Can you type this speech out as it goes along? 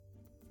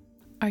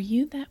Are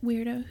you that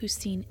weirdo who's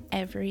seen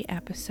every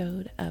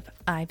episode of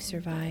I've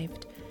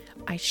Survived,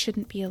 I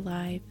Shouldn't Be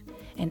Alive,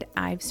 and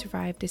I've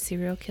Survived a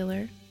Serial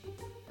Killer?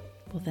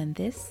 Well, then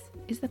this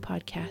is the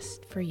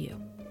podcast for you.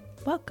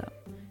 Welcome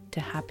to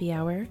Happy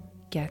Hour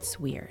Gets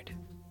Weird.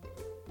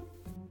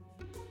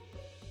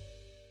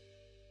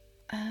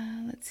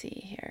 Let's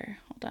see here.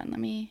 Hold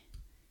on, Do you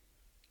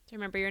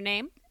remember your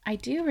name? I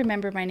do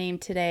remember my name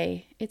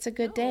today. It's a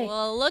good day.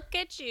 Well, look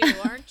at you.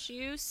 Aren't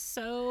you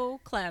so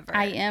clever?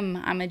 I am.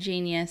 I'm a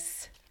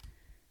genius.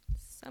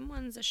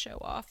 Someone's a show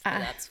off, but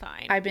that's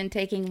fine. I've been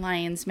taking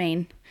lion's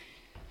mane.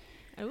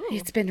 Ooh.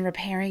 It's been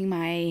repairing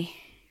my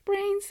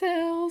brain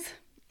cells.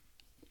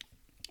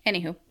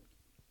 Anywho.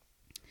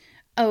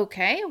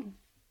 Okay.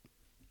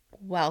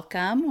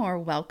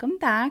 Welcome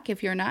back.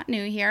 If you're not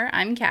new here,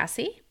 I'm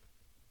Cassie.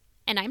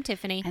 And I'm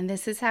Tiffany. And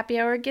this is Happy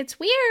Hour Gets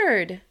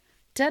Weird.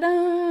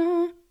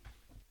 Ta-da!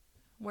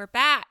 We're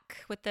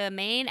back with the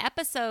main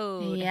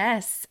episode.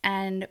 Yes,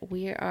 and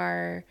we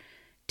are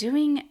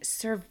doing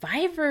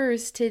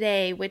survivors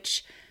today,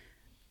 which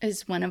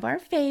is one of our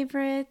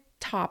favorite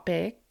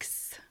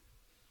topics.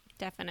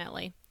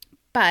 Definitely.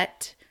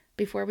 But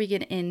before we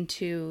get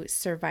into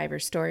survivor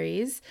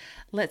stories,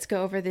 let's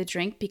go over the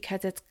drink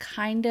because it's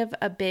kind of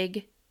a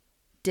big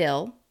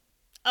deal.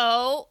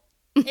 Oh,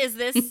 is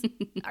this,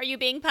 are you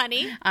being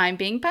punny? I'm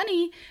being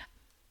punny.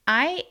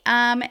 I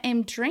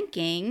am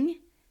drinking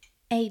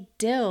a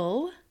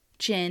dill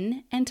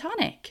gin and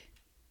tonic.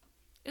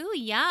 Ooh,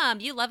 yum.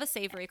 You love a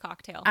savory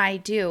cocktail. I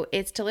do.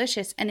 It's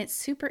delicious and it's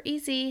super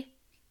easy.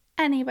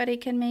 Anybody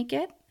can make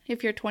it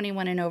if you're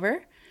 21 and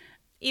over.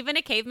 Even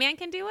a caveman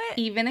can do it?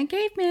 Even a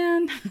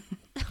caveman.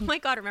 Oh my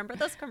God, remember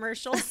those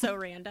commercials? So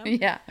random.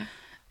 Yeah.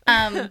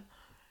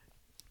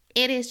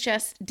 It is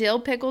just dill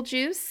pickle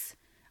juice,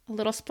 a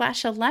little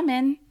splash of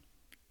lemon,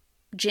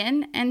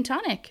 gin, and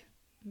tonic.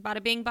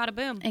 Bada bing, bada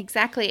boom.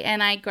 Exactly.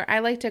 And I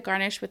like to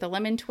garnish with a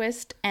lemon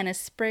twist and a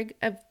sprig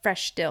of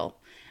fresh dill.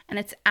 And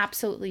it's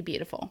absolutely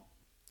beautiful.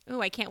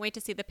 Ooh, I can't wait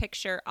to see the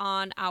picture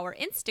on our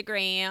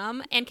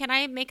Instagram. And can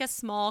I make a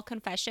small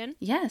confession?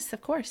 Yes,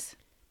 of course.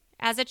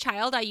 As a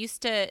child, I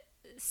used to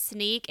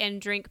sneak and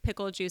drink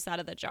pickle juice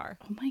out of the jar.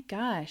 Oh my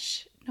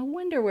gosh. No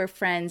wonder we're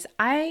friends.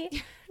 I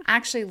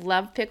actually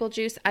love pickle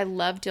juice. I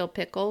love dill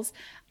pickles.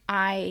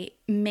 I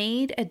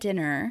made a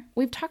dinner.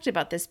 We've talked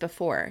about this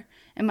before.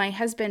 And my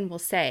husband will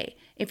say,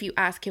 if you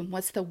ask him,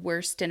 what's the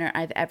worst dinner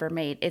I've ever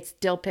made? It's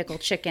dill pickle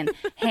chicken,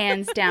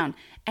 hands down.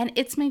 And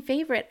it's my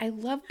favorite. I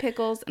love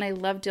pickles and I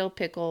love dill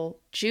pickle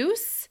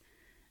juice.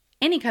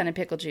 Any kind of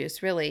pickle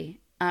juice,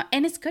 really.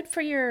 And it's good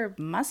for your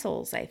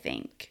muscles, I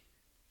think.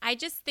 I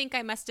just think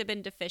I must have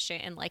been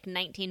deficient in like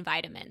 19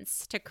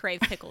 vitamins to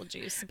crave pickle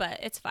juice, but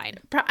it's fine.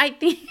 I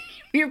think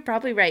you're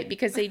probably right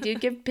because they do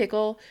give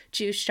pickle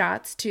juice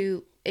shots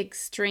to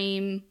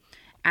extreme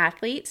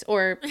athletes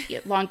or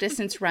long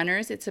distance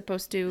runners. It's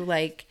supposed to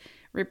like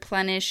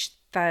replenish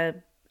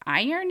the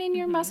iron in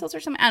your muscles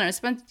or something. I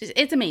don't know.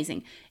 It's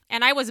amazing.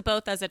 And I was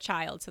both as a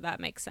child, so that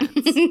makes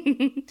sense.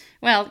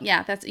 Well,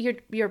 yeah, that's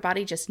your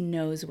body just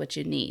knows what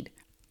you need.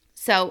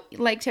 So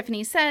like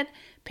Tiffany said,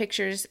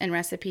 pictures and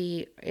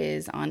recipe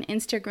is on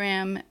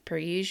Instagram per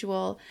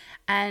usual.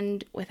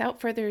 And without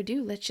further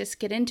ado, let's just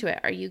get into it.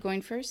 Are you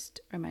going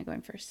first or am I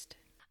going first?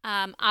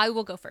 I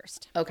will go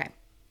first. Okay.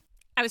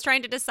 I was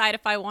trying to decide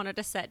if I wanted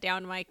to set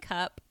down my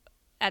cup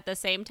at the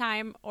same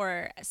time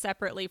or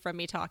separately from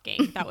me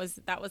talking. That was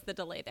the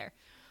delay there.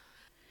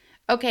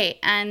 Okay,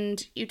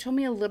 and you told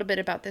me a little bit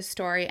about this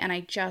story, and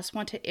I just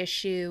want to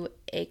issue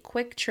a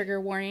quick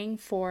trigger warning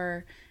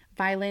for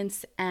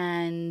violence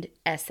and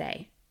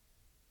essay.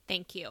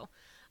 Thank you.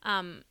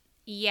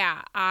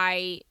 Yeah,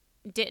 I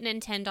didn't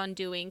intend on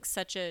doing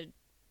such a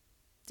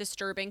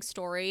disturbing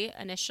story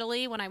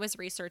initially when I was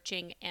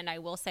researching, and I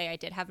will say I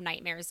did have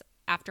nightmares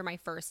after my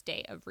first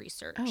day of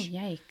research. Oh,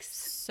 yikes.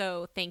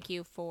 So thank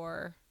you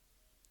for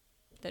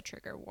the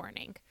trigger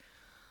warning.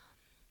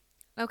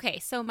 Okay,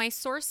 so my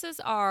sources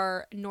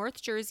are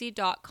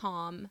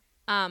northjersey.com.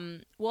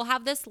 We'll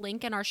have this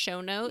link in our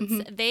show notes.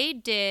 Mm-hmm. They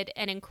did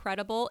an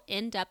incredible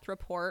in-depth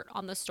report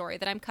on the story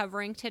that I'm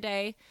covering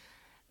today.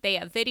 They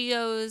have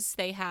videos,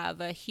 they have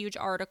a huge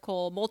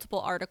article, multiple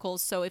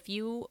articles. So if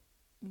you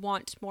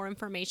want more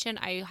information,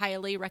 I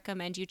highly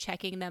recommend you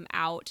checking them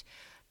out.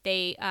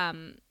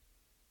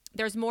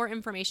 There's more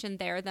information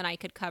there than I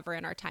could cover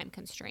in our time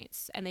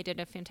constraints, and they did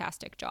a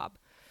fantastic job.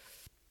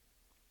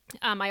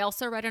 I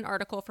also read an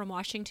article from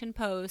Washington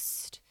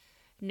Post,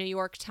 New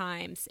York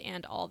Times,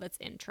 and all that's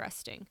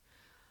interesting.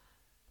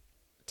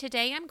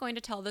 Today, I'm going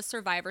to tell the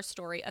survivor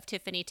story of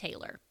Tiffany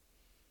Taylor.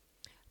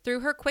 Through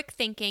her quick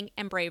thinking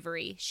and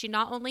bravery, she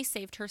not only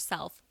saved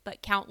herself,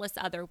 but countless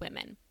other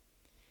women.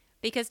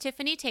 Because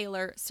Tiffany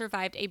Taylor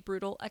survived a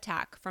brutal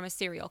attack from a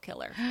serial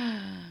killer.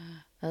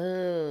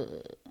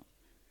 Oh.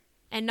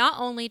 And not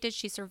only did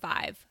she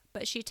survive,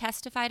 but she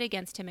testified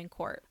against him in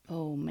court.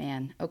 Oh,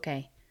 man.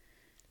 Okay.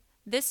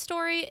 This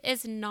story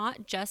is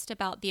not just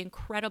about the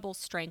incredible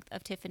strength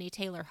of Tiffany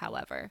Taylor,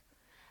 however.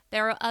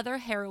 There are other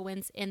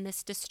heroines in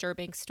this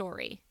disturbing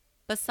story.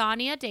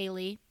 Basania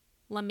Daly,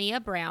 Lamia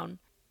Brown,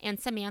 and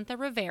Samantha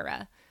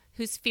Rivera,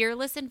 whose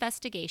fearless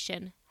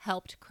investigation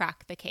helped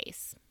crack the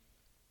case.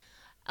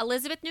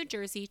 Elizabeth, New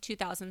Jersey,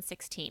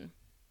 2016.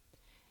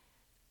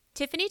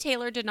 Tiffany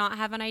Taylor did not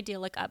have an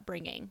idyllic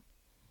upbringing.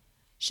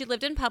 She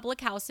lived in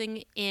public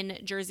housing in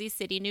Jersey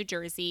City, New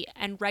Jersey,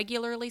 and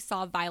regularly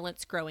saw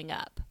violence growing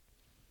up.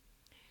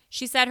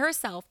 She said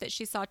herself that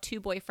she saw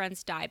 2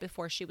 boyfriends die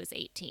before she was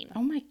 18.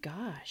 Oh my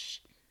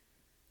gosh.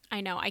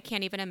 I know, I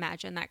can't even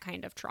imagine that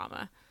kind of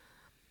trauma.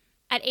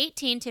 At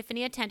 18,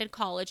 Tiffany attended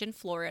college in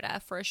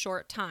Florida for a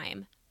short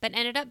time, but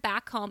ended up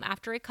back home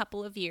after a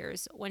couple of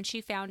years when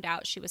she found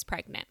out she was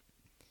pregnant.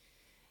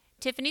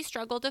 Tiffany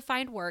struggled to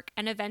find work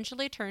and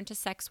eventually turned to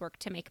sex work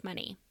to make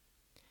money.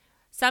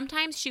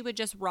 Sometimes she would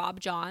just rob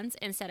Johns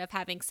instead of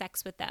having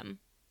sex with them,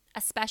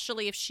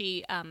 especially if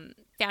she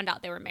found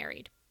out they were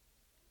married.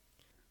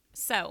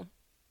 So,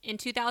 in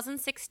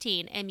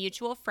 2016, a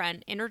mutual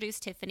friend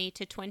introduced Tiffany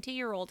to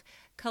 20-year-old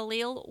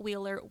Khalil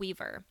Wheeler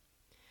Weaver.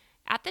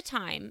 At the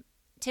time,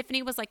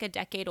 Tiffany was like a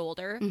decade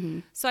older,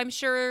 so I'm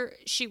sure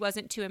she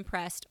wasn't too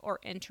impressed or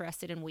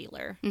interested in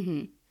Wheeler.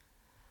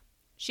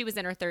 She was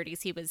in her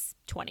 30s. He was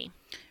 20.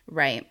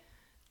 Right.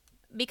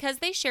 Because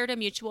they shared a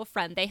mutual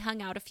friend, they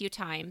hung out a few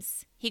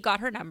times. He got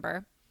her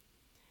number.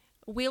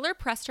 Wheeler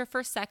pressed her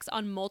for sex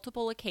on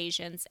multiple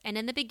occasions, and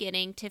in the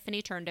beginning,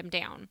 Tiffany turned him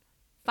down.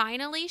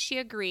 Finally, she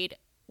agreed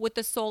with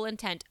the sole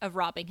intent of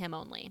robbing him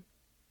only.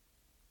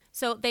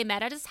 So they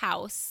met at his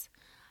house.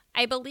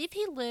 I believe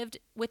he lived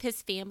with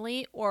his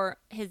family or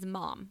his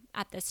mom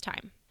at this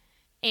time.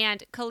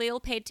 And Khalil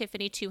paid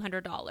Tiffany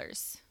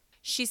 $200.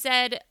 She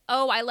said,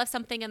 "Oh, I left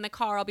something in the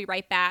car. I'll be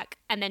right back."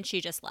 And then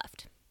she just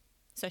left.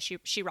 So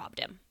she robbed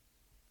him.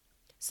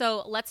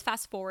 So let's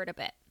fast forward a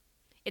bit.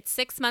 It's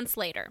 6 months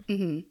later.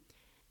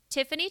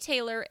 Tiffany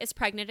Taylor is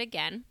pregnant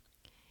again.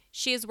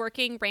 She is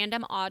working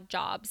random odd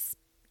jobs,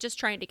 just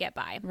trying to get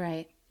by.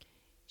 Right.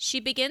 She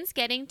begins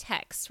getting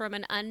texts from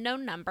an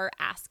unknown number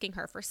asking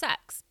her for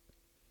sex.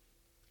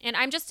 And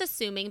I'm just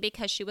assuming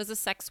because she was a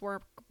sex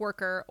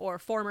worker or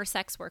former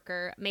sex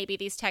worker, maybe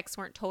these texts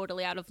weren't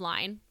totally out of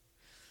line.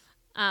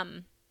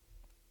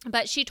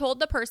 But she told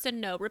the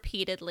person no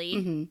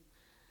repeatedly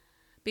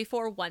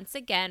before once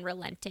again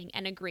relenting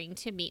and agreeing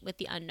to meet with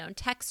the unknown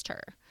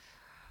texter.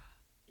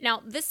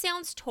 Now, this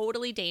sounds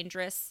totally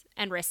dangerous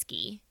and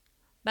risky,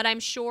 but I'm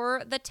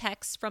sure the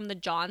texts from the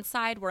John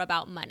side were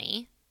about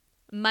money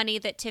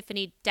that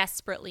Tiffany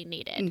desperately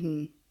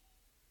needed.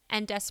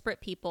 And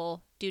desperate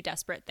people do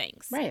desperate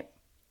things. Right.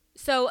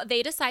 So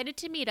they decided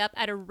to meet up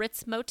at a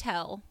Ritz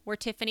motel where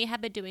Tiffany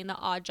had been doing the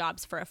odd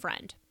jobs for a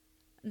friend.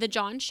 The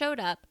John showed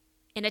up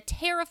in a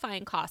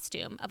terrifying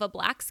costume of a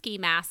black ski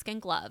mask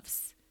and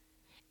gloves.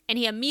 And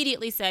he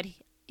immediately said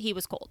he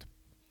was cold,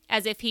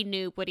 as if he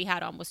knew what he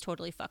had on was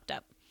totally fucked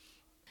up.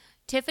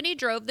 Tiffany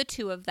drove the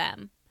two of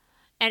them,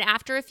 and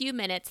after a few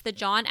minutes, the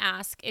John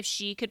asked if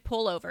she could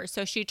pull over,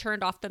 so she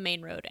turned off the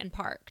main road and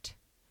parked.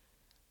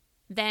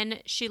 Then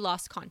she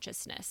lost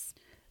consciousness.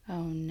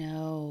 Oh,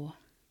 no.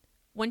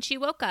 When she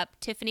woke up,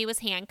 Tiffany was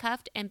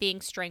handcuffed and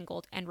being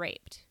strangled and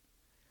raped.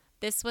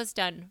 This was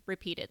done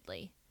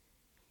repeatedly.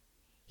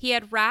 He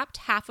had wrapped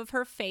half of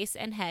her face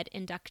and head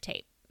in duct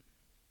tape.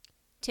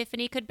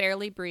 Tiffany could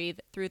barely breathe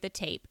through the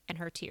tape and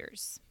her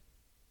tears.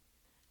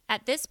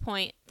 At this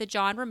point, the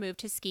John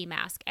removed his ski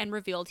mask and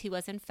revealed he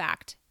was in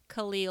fact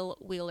Khalil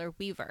Wheeler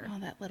Weaver. Oh,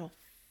 that little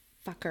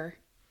fucker.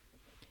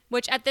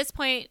 Which at this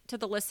point, to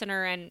the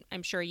listener, and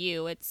I'm sure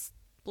you, it's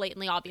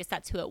blatantly obvious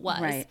that's who it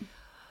was. Right.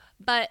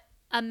 But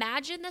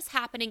imagine this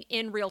happening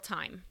in real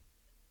time.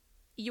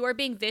 You are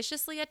being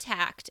viciously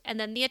attacked, and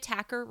then the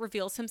attacker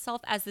reveals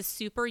himself as the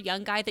super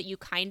young guy that you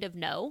kind of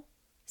know,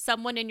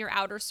 someone in your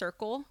outer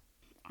circle.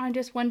 I'm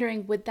just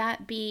wondering, would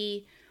that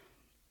be...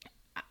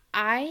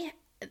 I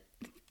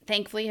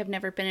thankfully have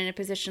never been in a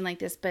position like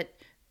this, but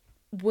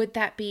would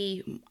that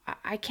be...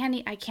 I can't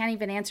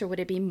even answer. Would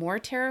it be more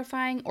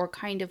terrifying or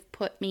kind of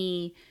put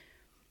me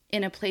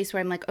in a place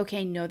where I'm like,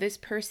 okay, know this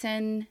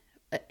person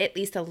at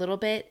least a little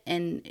bit,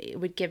 and it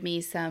would give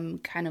me some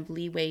kind of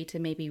leeway to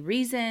maybe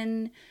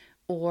reason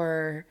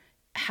or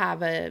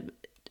have a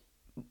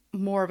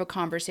more of a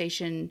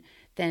conversation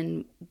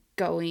than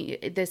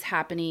this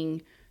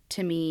happening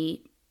to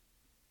me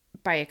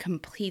by a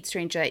complete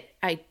stranger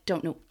I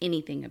don't know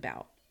anything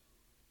about.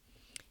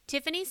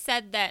 Tiffany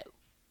said that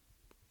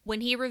when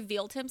he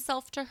revealed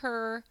himself to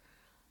her,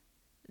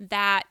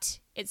 that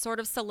it sort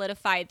of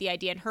solidified the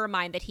idea in her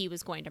mind that he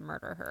was going to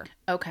murder her.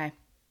 Okay.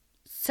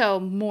 So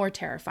more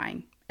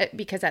terrifying,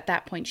 because at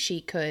that point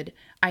she could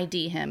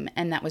ID him,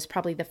 and that was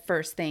probably the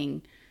first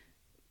thing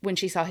when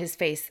she saw his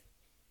face.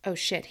 Oh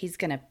shit, he's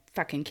gonna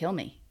fucking kill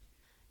me.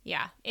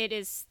 Yeah,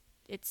 it's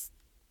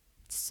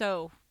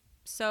so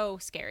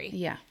scary.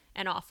 Yeah.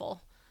 And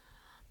awful.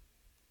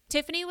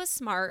 Tiffany was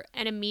smart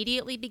and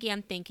immediately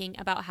began thinking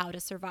about how to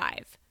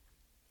survive.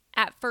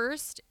 At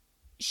first,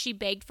 she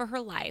begged for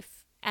her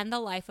life and the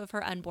life of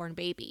her unborn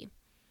baby.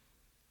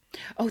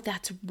 Oh,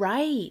 that's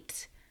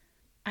right.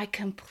 I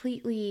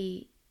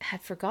completely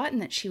had forgotten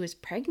that she was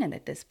pregnant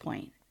at this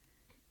point.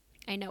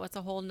 I know, it's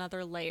a whole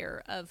nother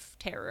layer of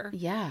terror.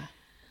 Yeah.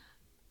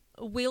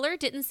 Wheeler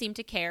didn't seem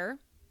to care.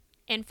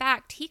 In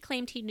fact, he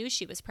claimed he knew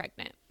she was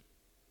pregnant.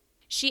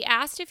 She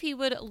asked if he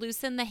would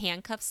loosen the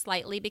handcuffs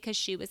slightly because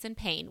she was in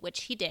pain,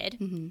 which he did.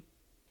 Mm-hmm.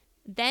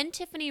 Then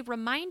Tiffany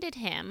reminded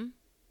him,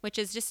 which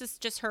is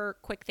just her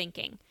quick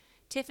thinking.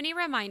 Tiffany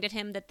reminded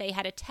him that they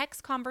had a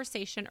text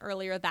conversation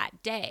earlier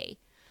that day,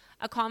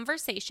 a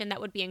conversation that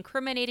would be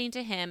incriminating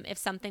to him if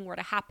something were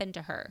to happen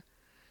to her.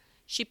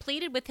 She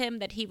pleaded with him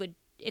that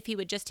if he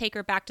would just take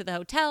her back to the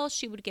hotel,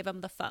 she would give him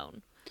the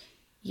phone.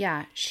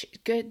 Yeah,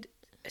 good,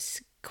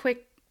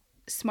 quick,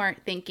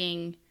 smart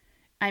thinking.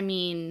 I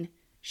mean,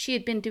 she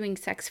had been doing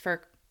sex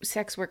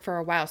work for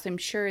a while, so I'm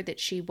sure that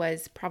she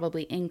was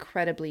probably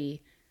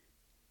incredibly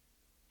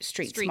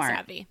street smart.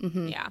 Savvy.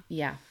 Mm-hmm. Yeah.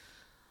 Yeah.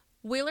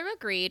 Wheeler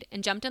agreed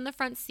and jumped in the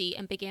front seat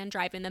and began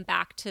driving them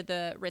back to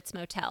the Ritz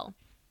Motel.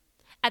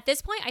 At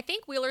this point, I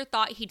think Wheeler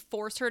thought he'd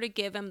force her to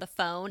give him the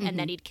phone and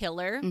then he'd kill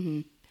her.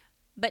 Mm-hmm.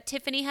 But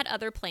Tiffany had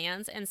other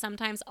plans, and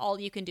sometimes all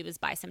you can do is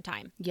buy some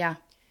time. Yeah.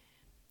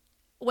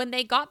 When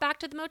they got back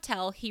to the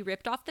motel, he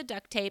ripped off the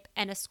duct tape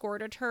and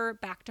escorted her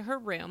back to her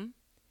room.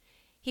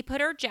 He put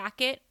her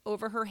jacket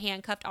over her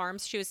handcuffed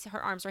arms.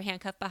 Her arms were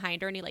handcuffed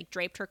behind her, and he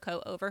draped her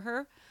coat over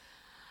her.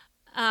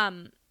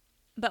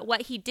 But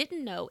what he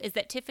didn't know is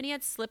that Tiffany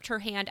had slipped her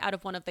hand out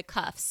of one of the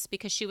cuffs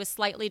because she was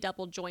slightly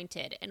double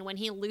jointed. And when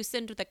he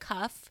loosened the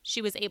cuff,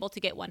 she was able to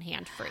get one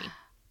hand free.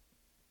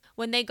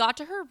 When they got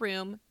to her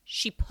room,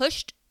 she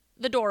pushed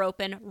the door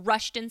open,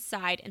 rushed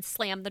inside, and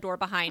slammed the door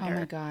behind her. Oh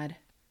my God.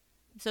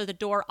 So the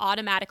door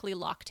automatically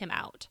locked him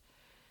out.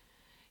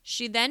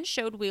 She then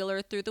showed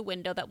Wheeler through the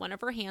window that one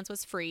of her hands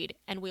was freed,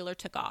 and Wheeler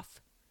took off.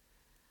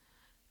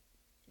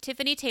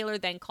 Tiffany Taylor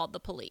then called the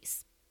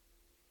police.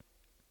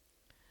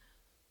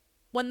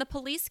 When the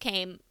police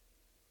came,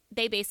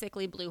 they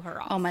basically blew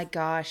her off. Oh my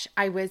gosh.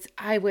 I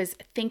was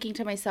thinking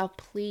to myself,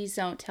 please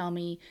don't tell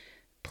me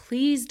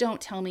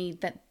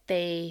that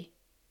they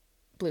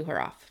blew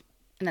her off.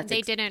 And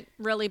they didn't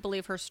really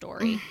believe her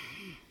story.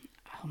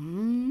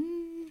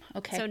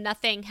 Okay. So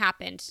nothing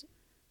happened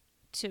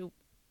to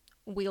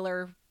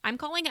Wheeler. I'm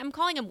calling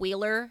him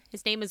Wheeler.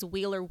 His name is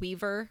Wheeler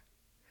Weaver.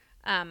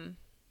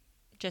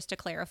 Just to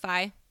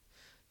clarify,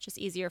 just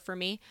easier for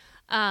me.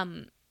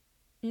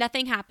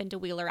 Nothing happened to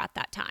Wheeler at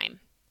that time.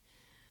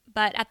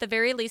 But at the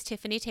very least,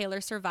 Tiffany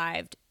Taylor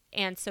survived,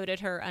 and so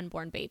did her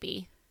unborn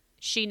baby.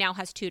 She now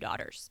has 2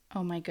 daughters.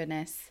 Oh my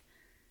goodness.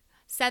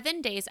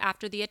 7 days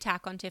after the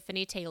attack on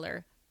Tiffany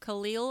Taylor,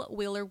 Khalil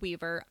Wheeler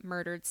Weaver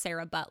murdered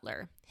Sarah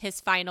Butler,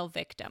 his final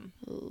victim.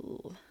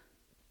 Ooh.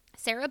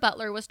 Sarah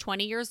Butler was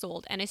 20 years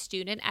old and a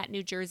student at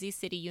New Jersey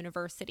City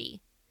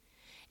University.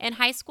 In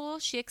high school,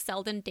 she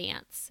excelled in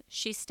dance.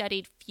 She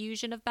studied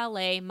fusion of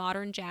ballet,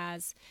 modern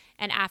jazz,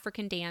 and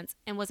African dance,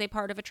 and was a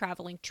part of a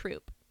traveling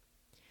troupe.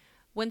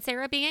 When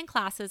Sarah began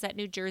classes at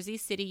New Jersey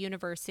City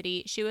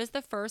University, she was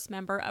the first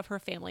member of her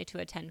family to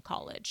attend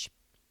college.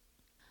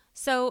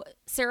 So,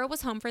 Sarah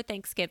was home for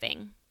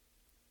Thanksgiving.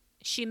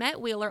 She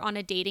met Wheeler on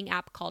a dating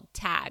app called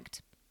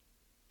Tagged.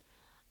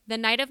 The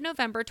night of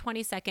November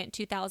 22nd,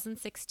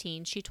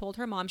 2016, she told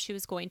her mom she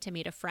was going to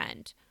meet a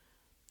friend.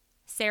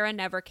 Sarah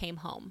never came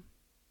home.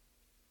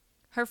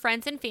 Her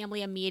friends and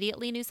family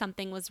immediately knew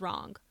something was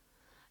wrong.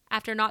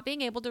 After not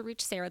being able to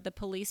reach Sarah, the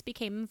police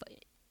became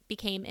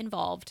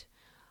involved.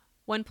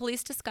 When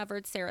police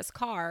discovered Sarah's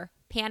car,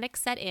 panic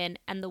set in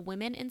and the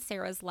women in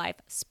Sarah's life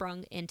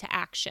sprung into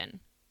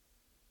action.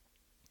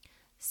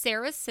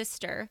 Sarah's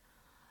sister,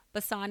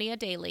 Basania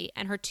Daly,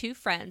 and her 2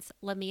 friends,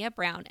 Lamia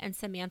Brown and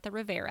Samantha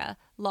Rivera,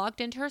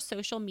 logged into her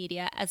social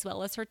media as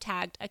well as her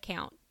Tagged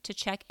account to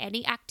check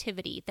any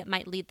activity that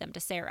might lead them to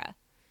Sarah.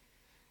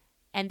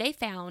 And they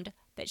found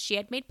that she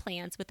had made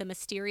plans with a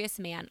mysterious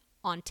man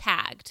on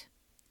Tagged,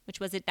 which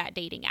was that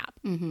dating app.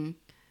 Mm-hmm.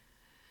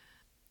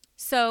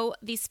 So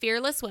these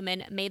fearless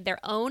women made their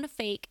own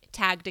fake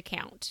Tagged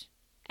account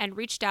and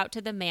reached out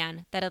to the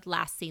man that had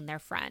last seen their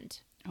friend.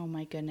 Oh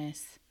my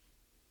goodness.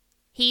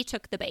 He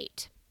took the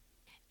bait,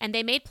 and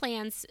they made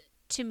plans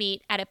to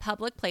meet at a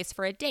public place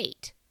for a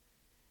date.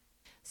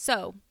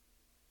 So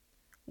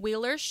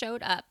Wheeler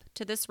showed up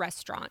to this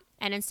restaurant,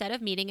 and instead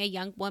of meeting a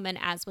young woman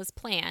as was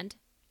planned,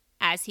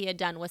 as he had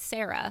done with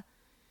Sarah,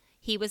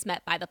 he was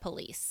met by the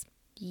police.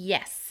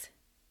 Yes.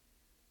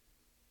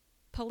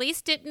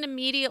 Police didn't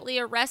immediately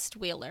arrest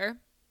Wheeler.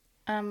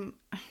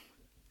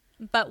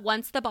 But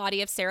once the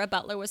body of Sarah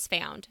Butler was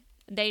found,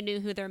 they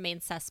knew who their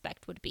main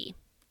suspect would be.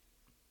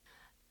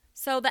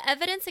 So the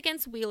evidence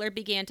against Wheeler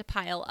began to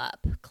pile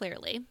up,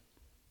 clearly.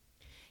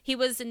 He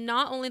was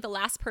not only the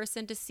last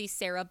person to see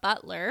Sarah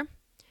Butler,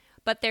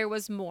 but there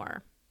was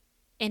more.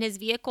 In his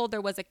vehicle, there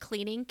was a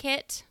cleaning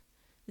kit,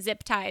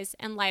 zip ties,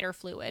 and lighter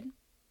fluid.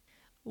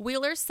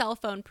 Wheeler's cell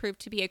phone proved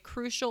to be a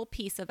crucial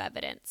piece of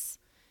evidence.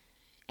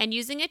 And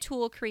using a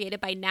tool created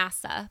by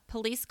NASA,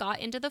 police got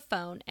into the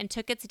phone and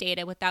took its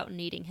data without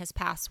needing his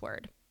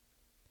password.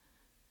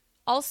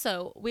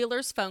 Also,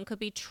 Wheeler's phone could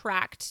be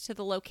tracked to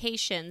the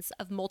locations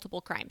of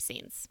multiple crime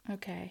scenes.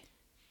 Okay.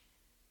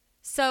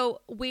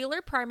 So,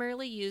 Wheeler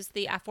primarily used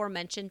the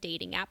aforementioned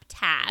dating app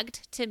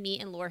Tagged to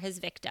meet and lure his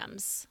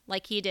victims,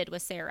 like he did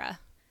with Sarah.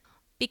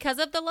 Because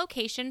of the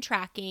location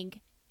tracking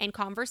and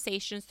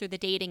conversations through the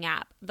dating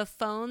app, the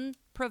phone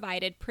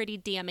provided pretty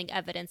damning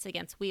evidence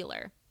against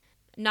Wheeler.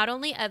 Not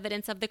only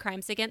evidence of the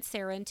crimes against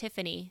Sarah and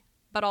Tiffany,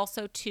 but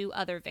also 2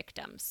 other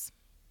victims.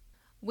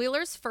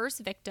 Wheeler's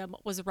first victim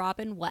was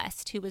Robin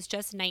West, who was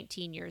just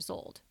 19 years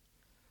old.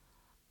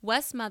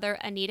 West's mother,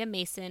 Anita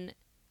Mason,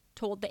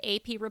 told the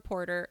AP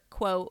reporter,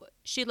 quote,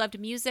 "She loved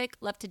music,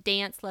 loved to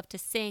dance, loved to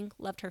sing,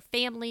 loved her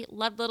family,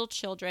 loved little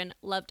children,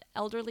 loved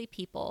elderly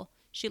people.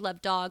 She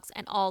loved dogs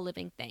and all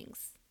living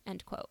things,"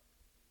 end quote.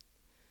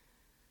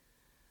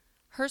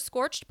 Her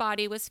scorched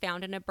body was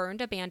found in a burned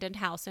abandoned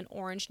house in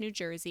Orange, New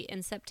Jersey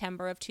in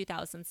September of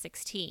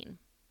 2016.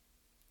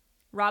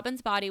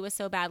 Robin's body was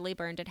so badly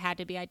burned it had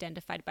to be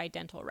identified by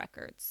dental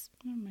records.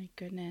 Oh my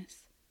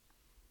goodness.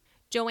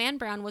 Joanne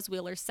Brown was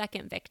Wheeler's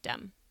second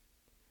victim.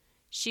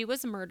 She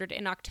was murdered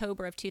in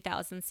October of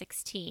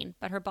 2016,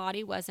 but her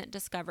body wasn't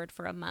discovered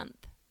for a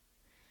month.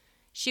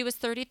 She was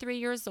 33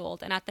 years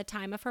old, and at the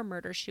time of her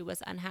murder, she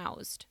was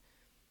unhoused.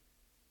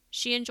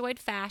 She enjoyed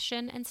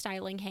fashion and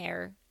styling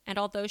hair, and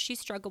although she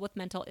struggled with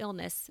mental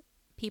illness,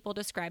 people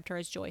described her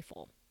as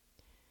joyful.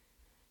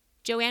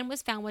 Joanne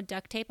was found with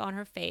duct tape on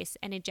her face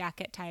and a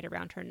jacket tied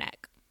around her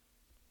neck.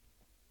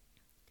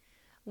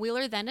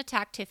 Wheeler then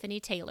attacked Tiffany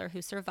Taylor,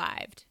 who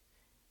survived,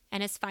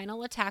 and his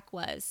final attack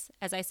was,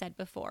 as I said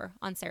before,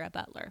 on Sarah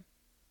Butler.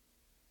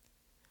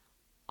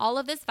 All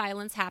of this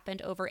violence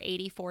happened over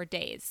 84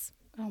 days.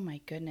 Oh my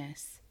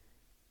goodness.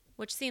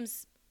 Which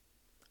seems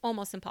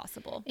almost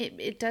impossible.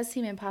 It does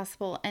seem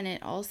impossible, and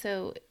it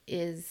also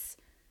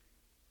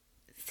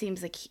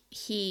seems like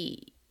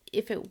he,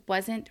 if it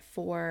wasn't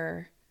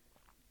for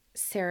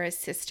Sarah's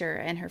sister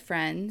and her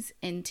friends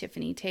and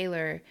Tiffany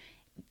Taylor,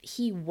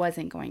 he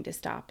wasn't going to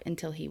stop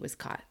until he was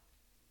caught.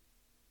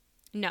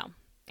 No,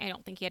 I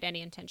don't think he had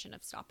any intention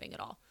of stopping at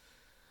all.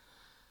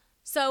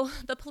 So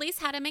the police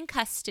had him in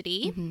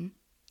custody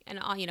and,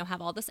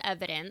 have all this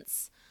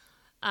evidence,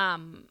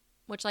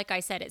 which, like I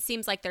said, it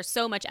seems like there's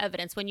so much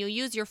evidence. When you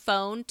use your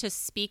phone to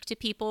speak to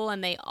people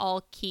and they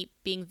all keep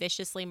being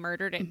viciously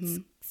murdered,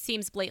 it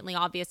seems blatantly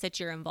obvious that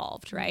you're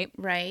involved, right?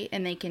 Right.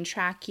 And they can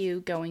track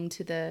you going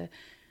to the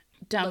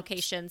dump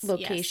locations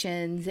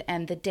yes.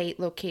 And the date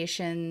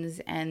locations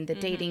and the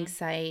dating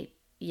site.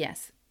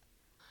 Yes.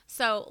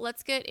 So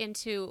let's get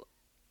into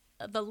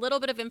the little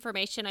bit of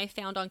information I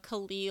found on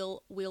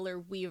Khalil Wheeler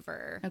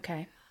Weaver.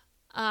 Okay.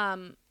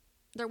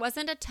 There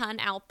wasn't a ton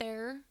out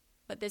there,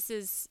 but this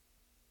is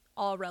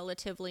all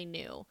relatively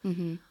new.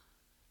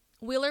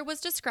 Wheeler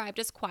was described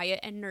as quiet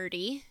and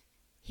nerdy.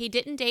 He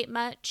didn't date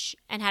much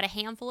and had a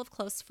handful of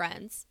close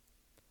friends.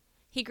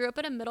 He grew up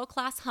in a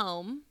middle-class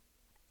home.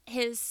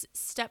 His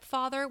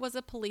stepfather was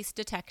a police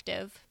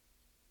detective.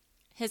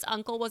 His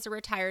uncle was a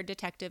retired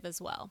detective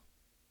as well.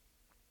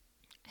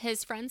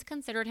 His friends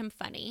considered him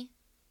funny.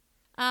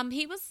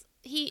 He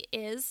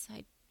is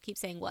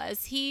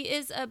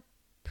a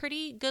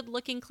pretty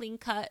good-looking,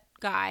 clean-cut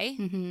guy.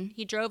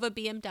 He drove a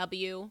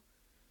BMW.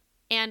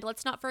 And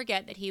let's not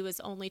forget that he was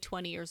only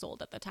 20 years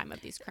old at the time of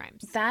these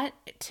crimes. That,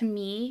 to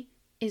me,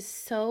 is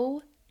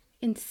so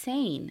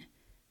insane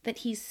that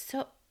he's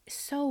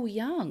so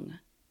young.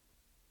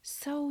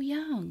 So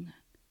young.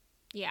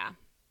 Yeah.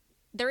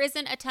 There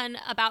isn't a ton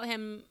about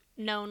him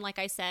known, like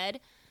I said,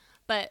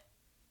 but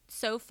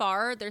so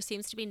far there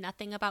seems to be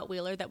nothing about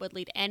Wheeler that would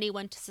lead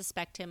anyone to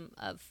suspect him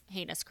of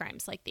heinous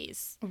crimes like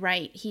these.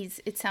 Right.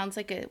 It sounds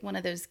like one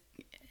of those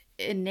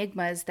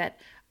enigmas that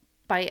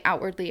by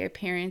outwardly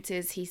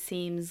appearances, he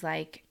seems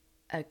like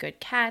a good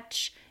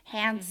catch,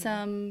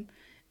 handsome.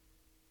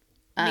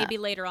 Maybe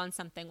later on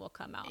something will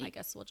come out. I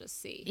guess we'll just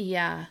see.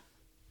 Yeah.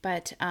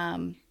 But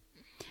I'm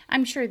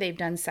sure they've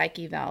done psych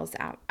evals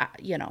out,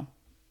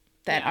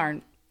 that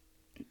aren't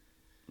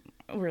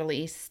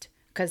released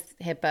because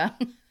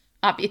HIPAA,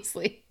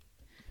 obviously.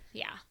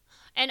 Yeah.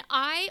 And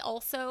I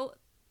also,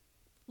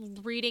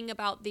 reading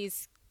about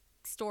these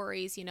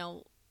stories,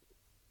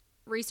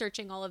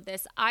 researching all of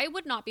this, I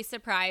would not be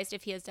surprised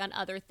if he has done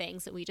other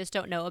things that we just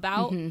don't know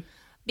about,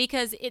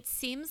 because it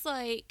seems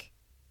like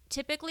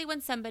typically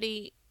when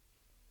somebody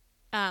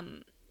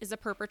is a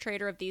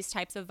perpetrator of these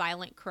types of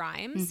violent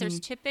crimes, there's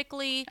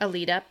typically a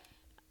lead up,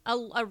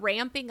 a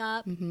ramping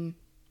up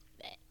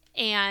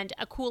and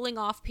a cooling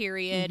off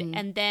period.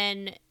 And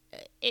then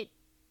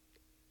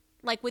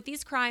like with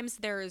these crimes,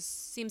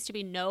 seems to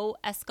be no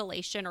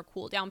escalation or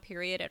cool down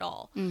period at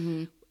all.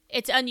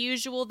 It's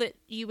unusual that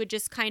you would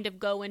just kind of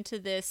go into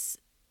these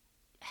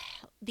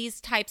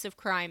types of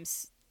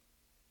crimes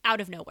out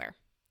of nowhere,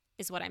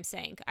 is what I'm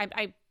saying.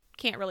 I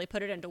can't really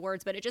put it into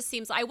words, but it just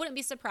seems, I wouldn't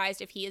be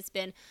surprised if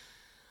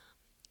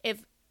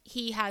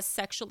he has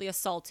sexually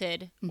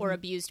assaulted or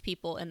abused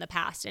people in the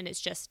past, and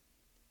it's just,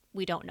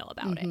 we don't know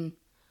about it.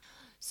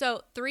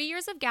 So 3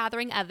 years of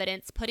gathering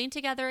evidence, putting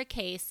together a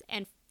case,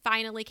 and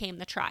finally came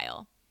the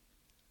trial.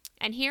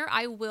 And here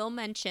I will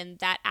mention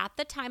that at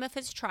the time of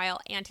his trial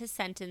and his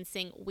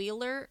sentencing,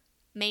 Wheeler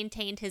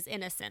maintained his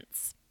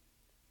innocence.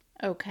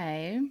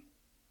 Okay.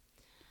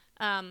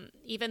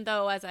 Even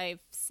though, as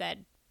I've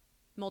said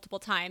multiple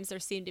times. There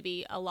seemed to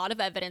be a lot of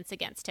evidence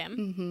against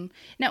him.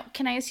 Now,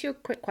 can I ask you a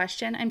quick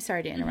question? I'm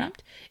sorry to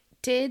interrupt.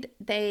 Did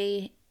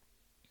they,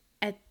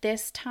 at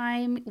this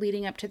time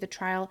leading up to the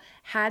trial,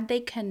 had they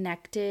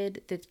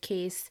connected the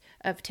case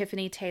of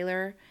Tiffany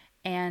Taylor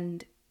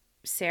and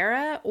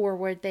Sarah, or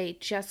were they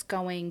just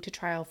going to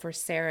trial for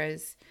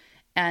Sarah's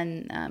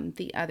and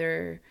the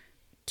other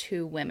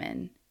two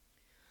women?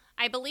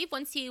 I believe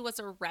once he was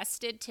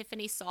arrested,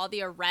 Tiffany saw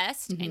the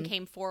arrest and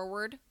came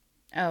forward.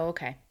 Oh,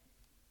 okay.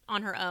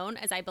 On her own,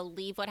 as I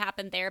believe what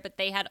happened there, but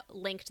they had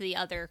linked the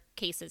other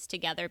cases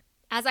together.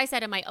 As I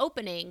said in my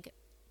opening,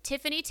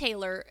 Tiffany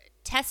Taylor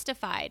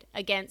testified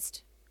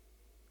against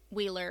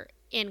Wheeler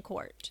in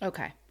court.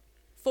 Okay.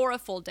 For a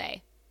full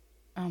day.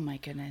 Oh my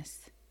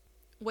goodness.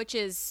 Which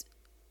is,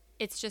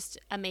 it's just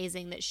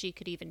amazing that she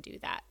could even do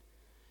that.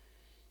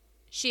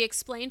 She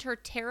explained her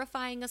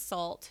terrifying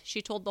assault.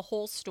 She told the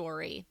whole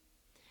story.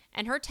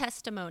 And her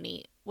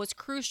testimony was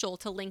crucial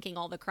to linking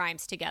all the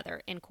crimes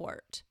together in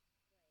court.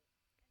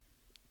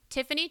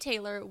 Tiffany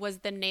Taylor was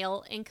the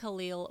nail in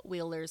Khalil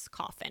Wheeler's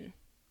coffin.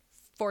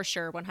 For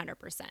sure,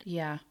 100%.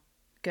 Yeah,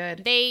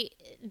 good.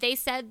 They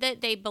said that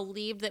they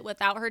believed that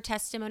without her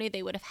testimony,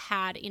 they would have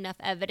had enough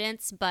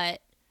evidence, but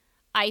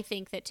I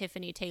think that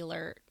Tiffany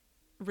Taylor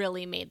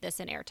really made this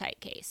an airtight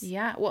case.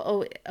 Yeah,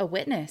 well, a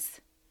witness,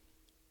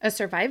 a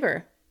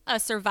survivor. A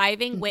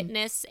surviving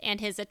witness, and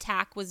his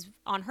attack was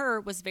on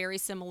her was very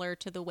similar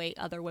to the way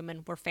other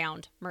women were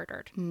found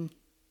murdered.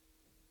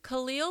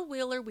 Khalil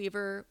Wheeler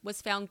Weaver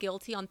was found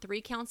guilty on 3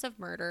 counts of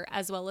murder,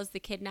 as well as the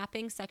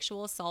kidnapping,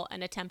 sexual assault,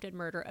 and attempted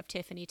murder of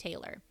Tiffany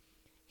Taylor.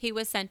 He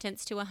was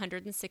sentenced to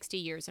 160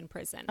 years in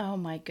prison. Oh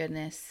my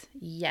goodness.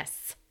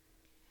 Yes.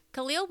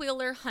 Khalil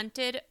Wheeler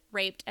hunted,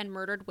 raped, and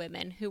murdered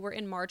women who were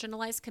in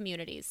marginalized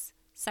communities,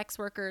 sex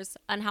workers,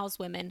 unhoused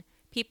women,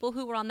 people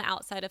who were on the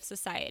outside of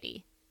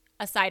society,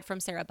 aside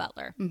from Sarah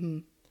Butler.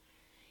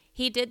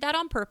 He did that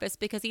on purpose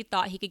because he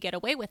thought he could get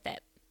away with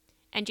it.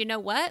 And you know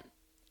what?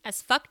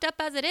 As fucked up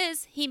as it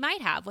is, he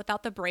might have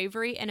without the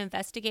bravery and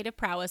investigative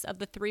prowess of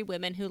the 3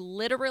 women who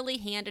literally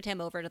handed him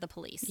over to the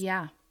police.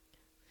 Yeah.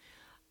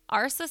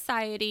 Our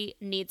society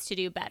needs to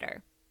do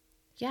better.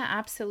 Yeah,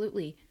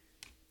 absolutely.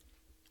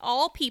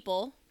 All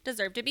people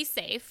deserve to be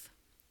safe.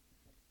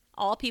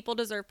 All people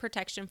deserve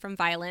protection from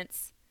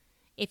violence.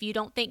 If you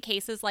don't think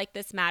cases like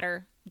this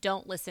matter,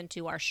 don't listen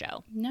to our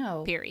show.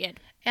 No. Period.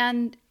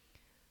 And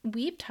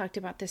we've talked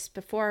about this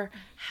before,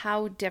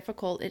 how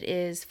difficult it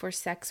is for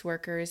sex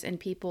workers and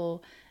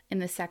people in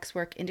the sex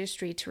work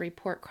industry to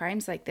report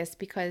crimes like this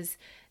because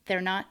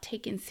they're not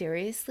taken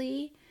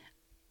seriously.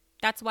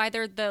 That's why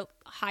they're the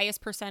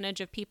highest percentage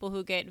of people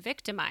who get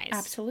victimized.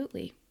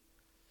 Absolutely.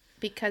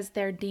 Because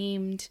they're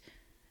deemed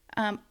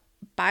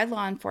by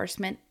law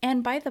enforcement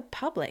and by the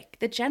public,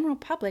 the general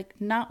public,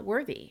 not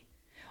worthy.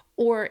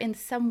 Or in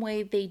some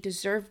way they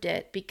deserved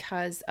it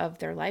because of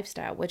their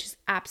lifestyle, which is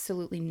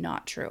absolutely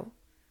not true.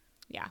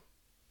 Yeah,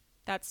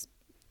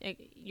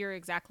 you're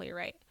exactly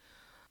right.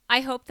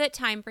 I hope that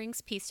time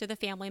brings peace to the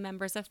family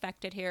members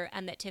affected here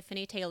and that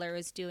Tiffany Taylor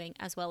is doing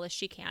as well as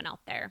she can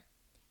out there.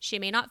 She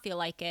may not feel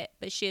like it,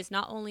 but she is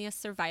not only a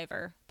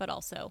survivor, but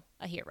also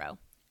a hero.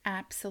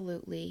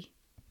 Absolutely.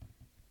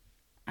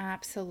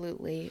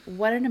 Absolutely.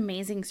 What an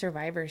amazing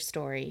survivor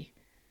story.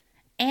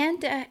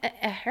 And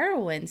a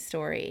heroine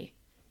story.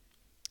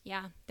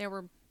 Yeah, there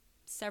were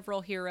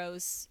several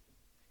heroines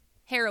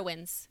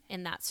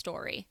in that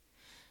story.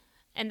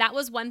 And that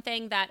was one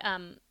thing that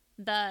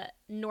the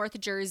North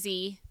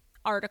Jersey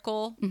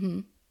article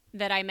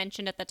that I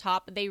mentioned at the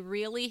top, they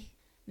really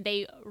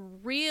let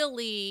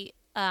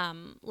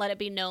it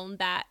be known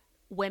that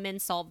women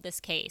solved this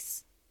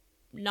case.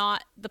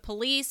 Not the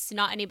police,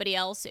 not anybody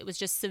else. It was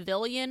just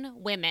civilian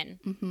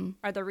women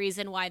are the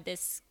reason why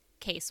this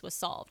case was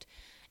solved.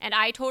 And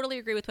I totally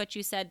agree with what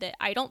you said, that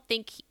I don't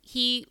think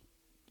he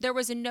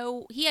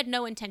had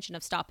no intention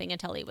of stopping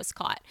until he was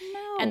caught.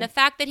 No. And the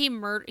fact that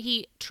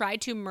he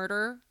tried to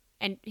murder,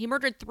 and he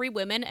murdered 3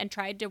 women and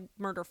tried to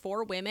murder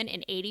 4 women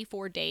in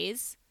 84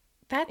 days.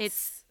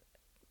 That's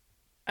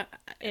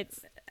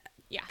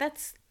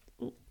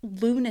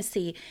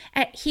lunacy.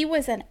 He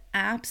was an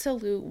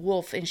absolute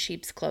wolf in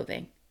sheep's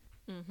clothing.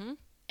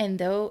 And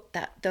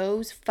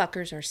those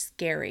fuckers are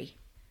scary.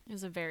 It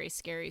was a very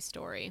scary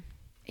story.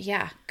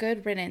 Yeah.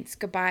 Good riddance.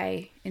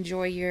 Goodbye.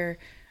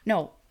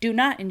 Do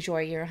not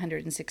enjoy your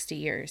 160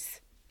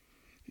 years.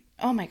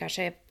 Oh my gosh,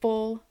 I have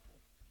full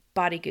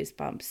body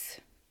goosebumps.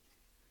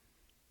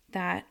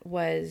 That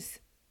was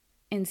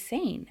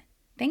insane.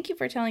 Thank you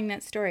for telling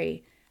that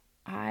story.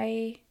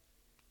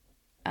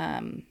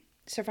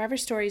 Survivor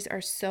stories are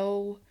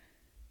so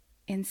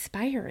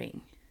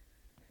inspiring.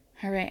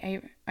 All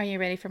right, are you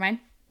ready for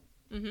mine?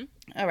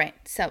 All right,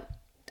 so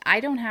I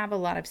don't have a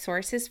lot of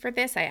sources for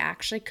this. I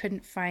actually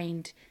couldn't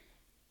find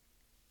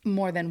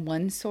more than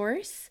one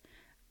source.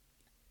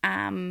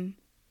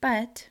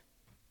 But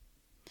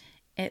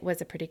it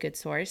was a pretty good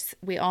source.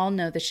 We all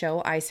know the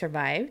show I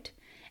Survived,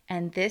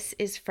 and this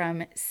is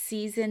from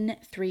season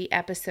 3,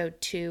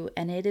 episode 2,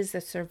 and it is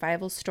the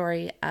survival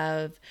story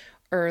of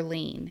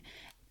Earlene.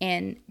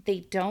 and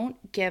they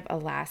don't give a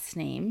last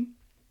name.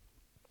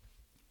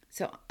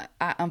 So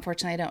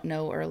unfortunately, I don't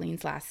know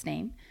Earlene's last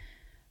name.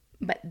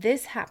 But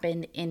this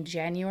happened in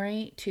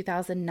January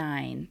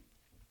 2009.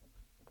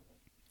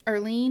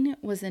 Earlene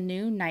was a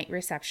new night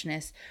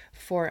receptionist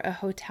for a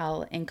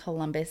hotel in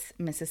Columbus,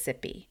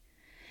 Mississippi.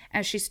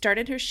 As she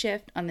started her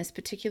shift on this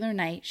particular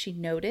night, she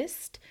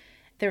noticed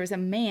there was a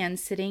man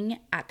sitting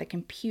at the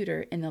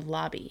computer in the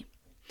lobby.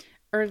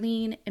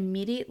 Earlene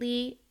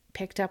immediately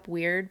picked up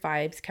weird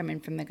vibes coming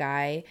from the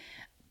guy,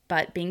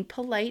 but being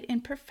polite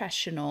and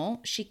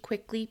professional, she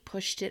quickly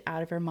pushed it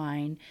out of her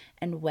mind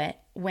and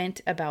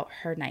went about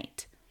her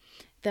night.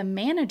 The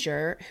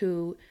manager,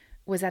 who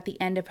was at the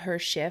end of her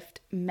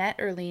shift, met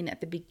Earlene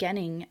at the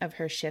beginning of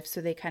her shift,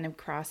 so they kind of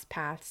crossed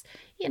paths.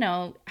 You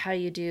know how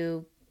you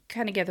do,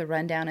 kind of give the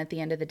rundown at the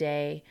end of the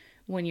day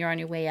when you're on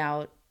your way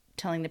out,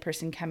 telling the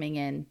person coming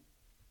in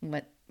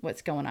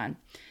what's going on.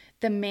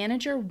 The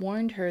manager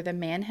warned her the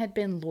man had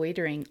been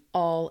loitering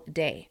all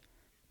day.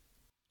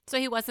 So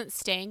he wasn't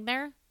staying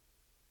there?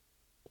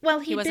 Well,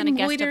 he'd been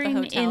loitering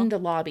hotel? in the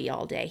lobby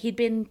all day. He'd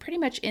been pretty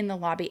much in the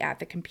lobby at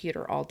the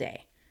computer all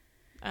day.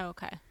 Oh,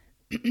 okay.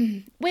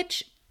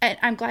 Which,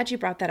 I'm glad you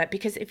brought that up,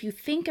 because if you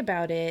think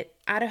about it,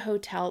 at a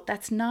hotel,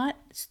 that's not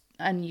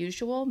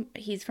unusual.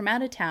 He's from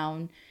out of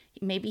town.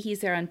 Maybe he's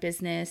there on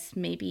business.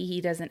 Maybe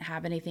he doesn't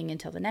have anything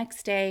until the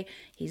next day.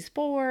 He's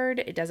bored.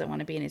 It doesn't want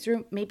to be in his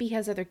room. Maybe he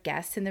has other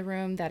guests in the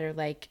room that are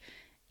like,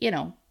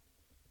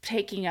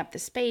 taking up the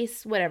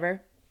space,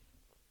 whatever.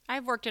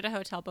 I've worked at a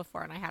hotel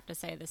before, and I have to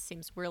say this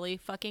seems really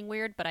fucking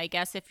weird, but I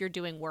guess if you're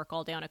doing work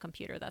all day on a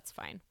computer, that's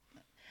fine.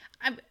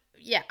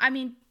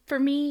 For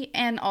me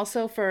and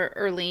also for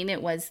Earlene,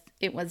 it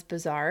was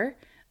bizarre.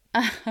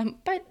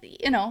 But,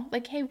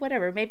 hey,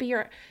 whatever. Maybe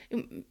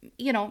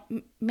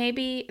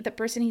maybe the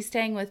person he's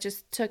staying with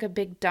just took a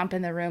big dump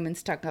in the room and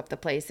stunk up the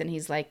place, and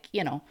he's like,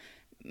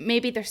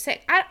 maybe they're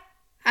sick.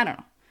 I don't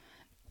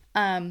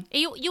know.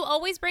 You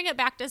always bring it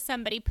back to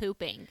somebody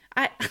pooping.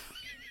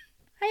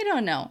 I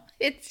don't know.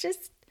 It's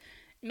just,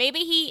 maybe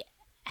he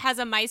has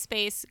a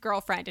MySpace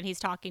girlfriend and he's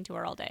talking to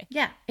her all day.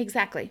 Yeah,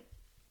 exactly.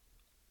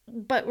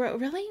 But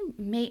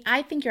really,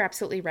 I think you're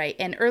absolutely right.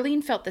 And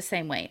Earlene felt the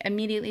same way.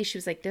 Immediately, she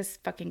was like, this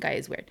fucking guy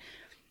is weird.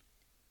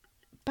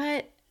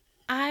 But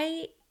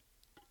I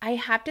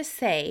have to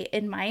say,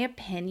 in my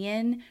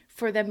opinion,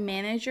 for the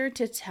manager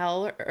to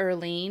tell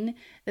Earlene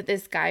that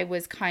this guy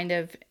was kind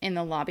of in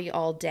the lobby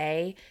all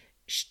day,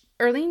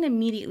 Earlene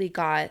immediately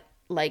got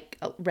like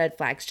red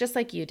flags, just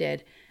like you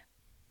did.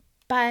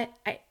 But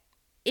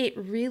it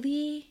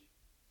really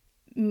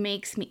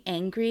makes me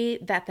angry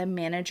that the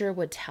manager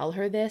would tell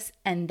her this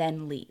and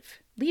then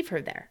leave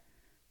her there.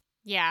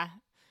 Yeah.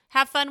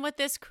 Have fun with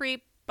this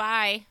creep.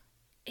 Bye.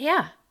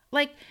 Yeah.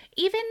 Like,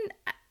 even,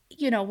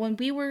 when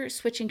we were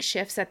switching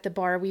shifts at the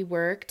bar we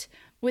worked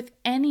with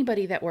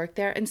anybody that worked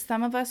there, and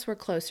some of us were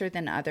closer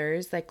than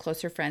others, like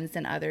closer friends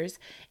than others,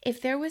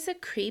 if there was a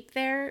creep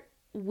there,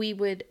 we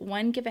would,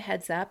 give a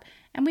heads up,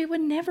 and we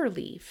would never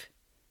leave.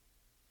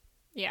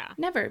 Yeah.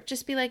 Never.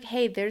 Just be like,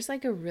 hey, there's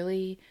like a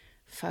really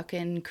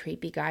fucking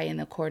creepy guy in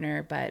the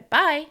corner, but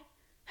bye.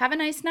 Have a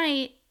nice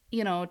night.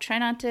 Try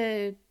not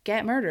to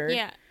get murdered.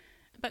 Yeah.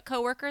 But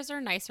coworkers are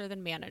nicer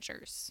than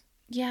managers.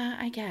 Yeah,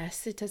 I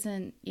guess. It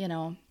doesn't,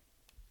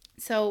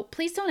 So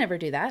please don't ever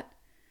do that.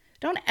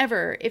 Don't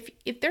ever.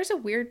 If there's a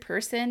weird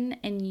person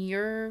and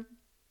you're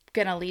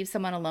going to leave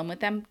someone alone with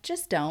them,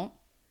 just don't.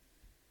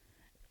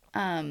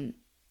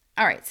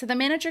 All right, so the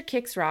manager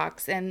kicks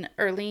rocks, and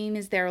Earlene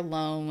is there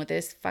alone with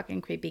this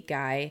fucking creepy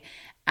guy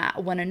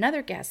when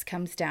another guest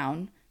comes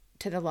down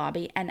to the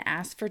lobby and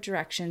asks for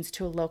directions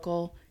to a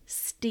local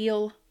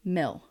steel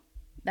mill.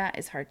 That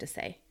is hard to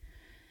say.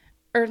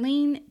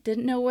 Earlene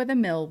didn't know where the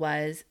mill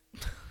was,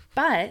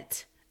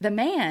 but the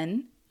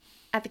man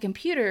at the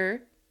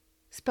computer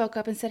spoke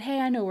up and said, hey,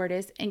 I know where it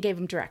is, and gave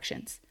him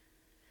directions.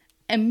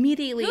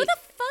 Immediately. Who the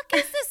fuck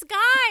is this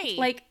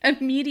guy?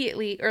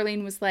 Immediately,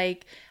 Earlene was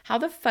like, how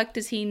the fuck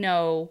does he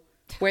know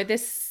where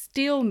this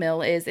steel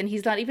mill is? And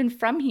he's not even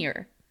from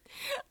here.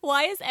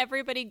 Why is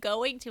everybody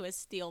going to a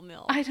steel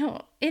mill?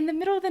 In the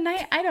middle of the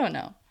night, I don't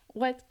know.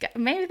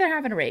 Maybe they're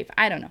having a rave.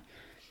 I don't know.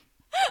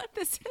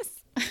 This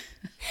is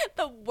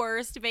the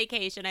worst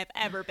vacation I've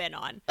ever been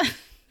on.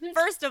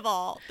 First of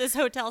all, this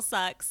hotel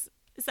sucks.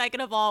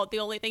 Second of all, the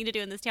only thing to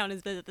do in this town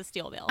is visit the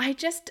steel mill. I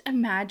just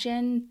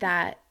imagine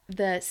that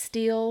the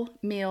steel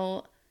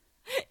mill.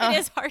 It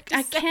is hard to say.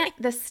 I can't.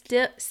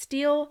 The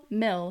steel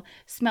mill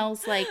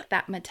smells like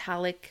that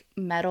metallic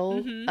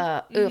metal.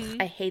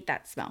 Mm-hmm. I hate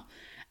that smell.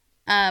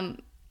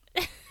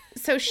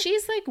 So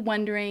she's like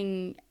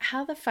wondering,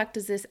 how the fuck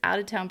does this out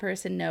of town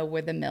person know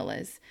where the mill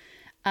is?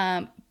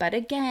 But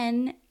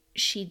again,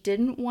 she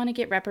didn't want to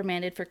get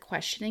reprimanded for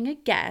questioning a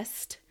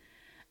guest.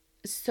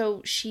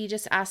 So she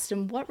just asked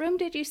him, what room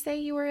did you say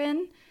you were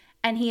in?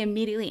 And he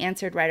immediately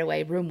answered right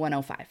away, room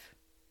 105,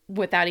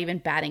 without even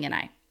batting an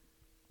eye.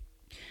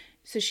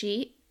 So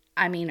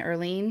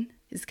Earlene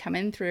is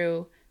coming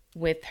through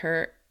with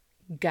her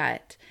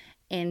gut.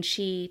 and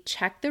she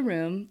checked the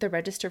room, the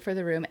register for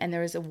the room, and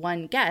there was a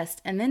one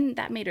guest. And then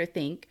that made her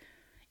think,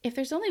 if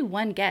there's only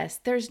one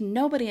guest, there's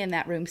nobody in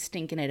that room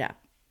stinking it up.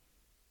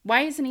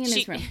 Why isn't he in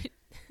his room?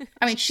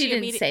 I mean, she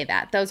didn't say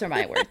that. Those are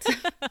my words.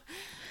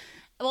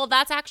 Well,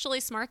 that's actually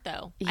smart,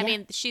 though. Yeah. I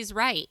mean, she's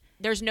right.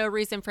 There's no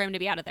reason for him to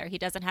be out of there. He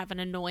doesn't have an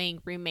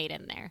annoying roommate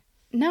in there.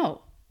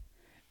 No.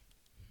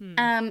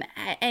 And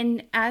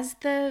as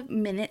the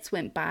minutes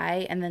went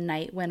by and the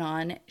night went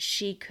on,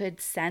 she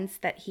could sense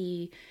that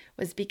he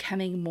was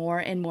becoming more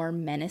and more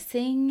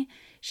menacing.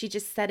 She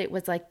just said it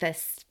was like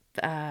this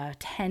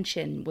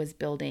tension was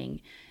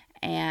building,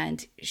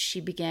 and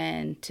she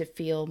began to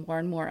feel more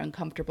and more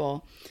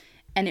uncomfortable.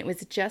 And it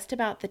was just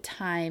about the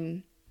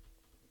time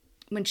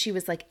when she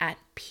was like at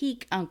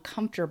peak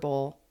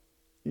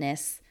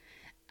uncomfortableness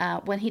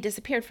when he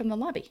disappeared from the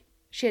lobby.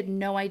 She had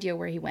no idea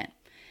where he went.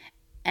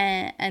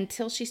 And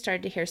until she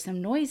started to hear some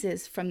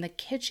noises from the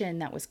kitchen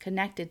that was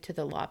connected to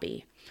the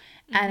lobby.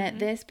 And at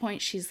this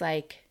point, she's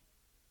like,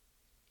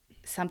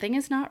 something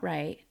is not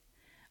right.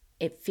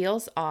 It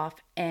feels off.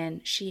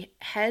 And she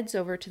heads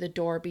over to the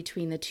door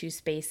between the two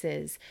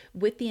spaces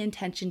with the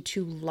intention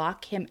to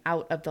lock him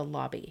out of the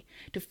lobby,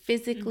 to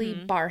physically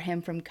bar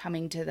him from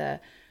coming to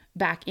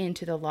back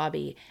into the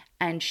lobby.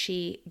 And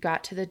she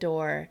got to the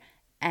door,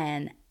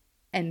 and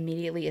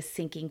immediately a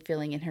sinking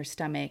feeling in her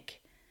stomach.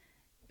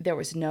 There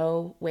was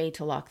no way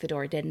to lock the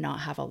door. It did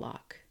not have a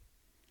lock.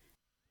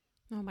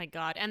 Oh my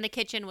God. And the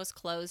kitchen was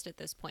closed at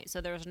this point,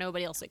 so there was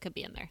nobody else that could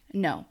be in there.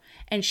 No.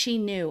 And she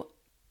knew,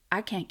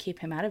 I can't keep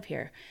him out of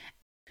here.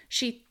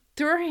 She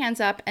threw her hands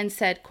up and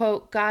said,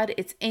 quote, God,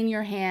 it's in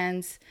your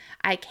hands.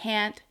 I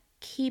can't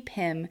keep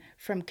him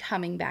from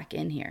coming back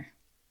in here.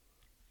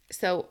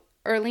 So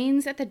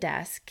Earlene's at the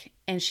desk,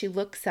 and she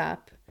looks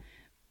up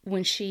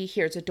when she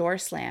hears a door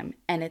slam,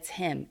 and it's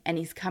him, and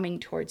he's coming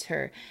towards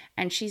her.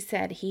 And she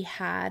said he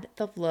had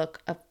the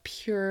look of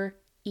pure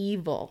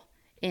evil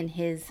in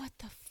his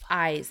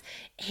eyes.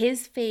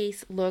 His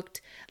face looked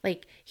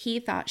like he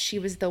thought she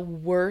was the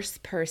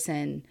worst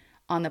person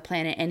on the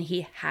planet, and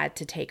he had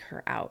to take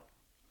her out.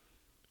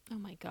 Oh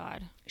my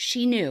God.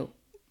 She knew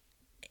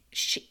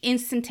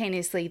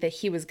instantaneously that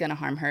he was going to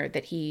harm her,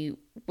 that he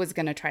was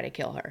going to try to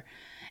kill her.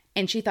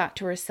 And she thought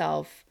to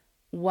herself,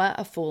 what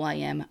a fool I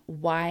am.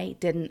 Why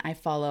didn't I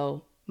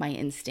follow my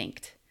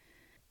instinct?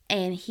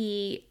 And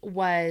he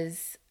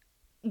was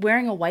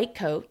wearing a white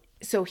coat.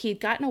 So he'd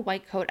gotten a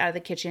white coat out of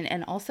the kitchen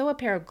and also a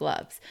pair of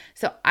gloves.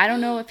 So I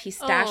don't know if he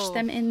stashed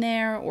them in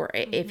there or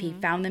if he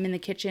found them in the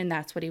kitchen.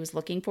 That's what he was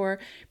looking for.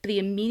 But he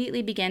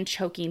immediately began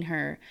choking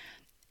her.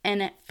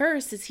 And at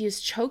first, as he was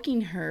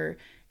choking her,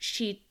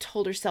 she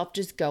told herself,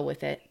 just go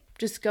with it.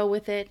 Just go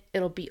with it.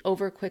 It'll be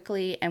over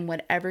quickly. And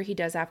whatever he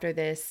does after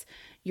this,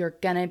 you're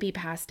going to be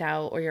passed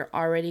out or you're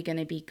already going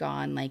to be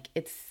gone. Like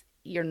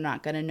you're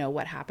not going to know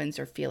what happens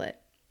or feel it.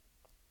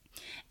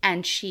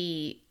 And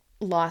she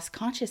lost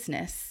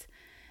consciousness.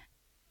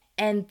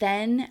 And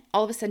then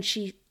all of a sudden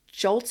she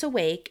jolts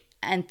awake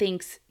and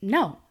thinks,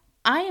 no,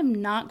 I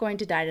am not going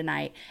to die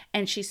tonight.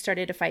 And she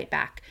started to fight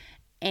back.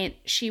 And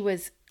she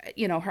was,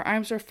 her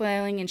arms were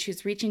flailing and she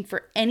was reaching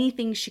for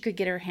anything she could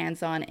get her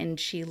hands on. And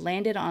she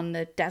landed on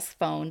the desk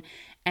phone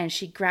and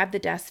she grabbed the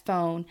desk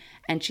phone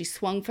and she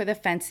swung for the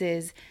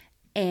fences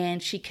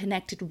and she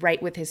connected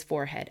right with his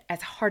forehead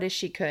as hard as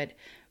she could.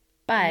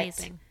 But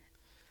amazing.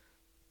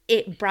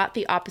 It brought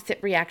the opposite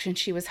reaction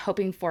she was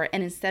hoping for.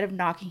 And instead of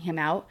knocking him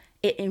out,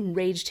 it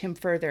enraged him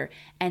further.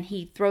 And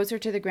he throws her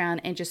to the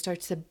ground and just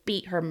starts to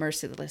beat her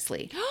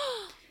mercilessly.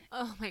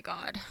 Oh my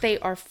God. They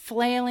are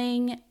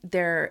flailing.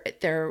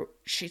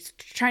 She's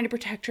trying to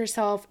protect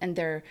herself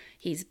and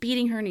he's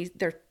beating her and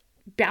they're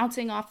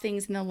bouncing off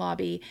things in the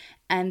lobby,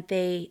 and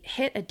they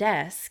hit a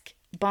desk,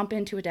 bump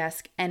into a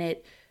desk, and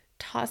it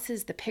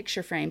tosses the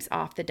picture frames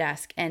off the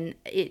desk, and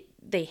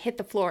they hit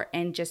the floor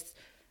and just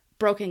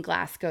broken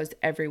glass goes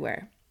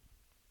everywhere.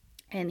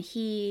 And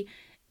he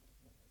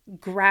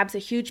grabs a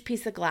huge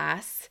piece of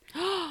glass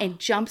and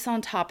jumps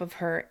on top of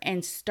her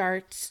and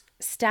starts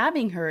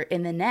stabbing her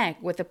in the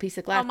neck with a piece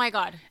of glass. Oh my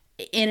God.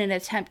 In an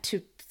attempt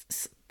to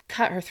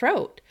cut her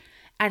throat.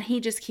 And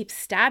he just keeps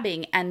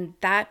stabbing, and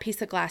that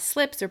piece of glass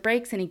slips or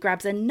breaks, and he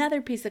grabs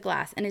another piece of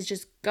glass and is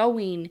just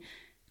going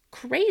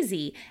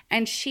crazy.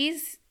 And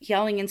she's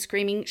yelling and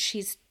screaming.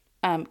 She's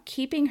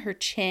keeping her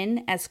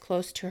chin as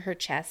close to her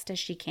chest as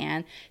she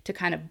can to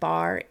kind of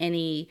bar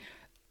any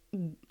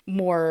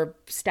more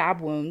stab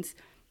wounds.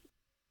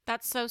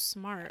 That's so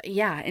smart.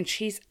 Yeah, and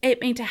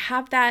to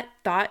have that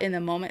thought in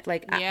the moment,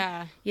 like,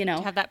 yeah,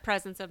 to have that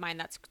presence of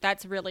mind,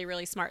 that's really,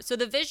 really smart. So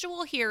the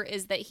visual here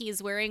is that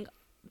he's wearing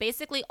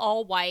basically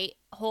all white,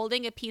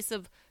 holding a piece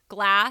of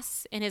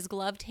glass in his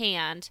gloved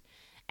hand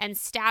and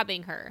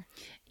stabbing her.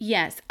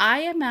 Yes,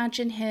 I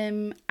imagine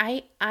him.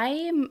 I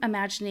am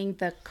imagining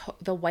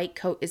the white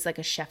coat is like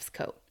a chef's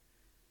coat.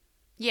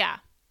 Yeah.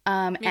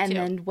 And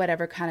then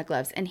whatever kind of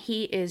gloves. And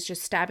he is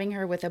just stabbing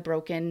her with a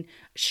broken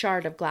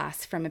shard of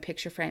glass from a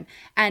picture frame.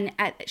 And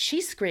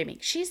she's screaming.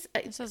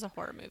 This is a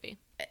horror movie.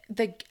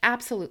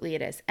 Absolutely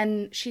it is.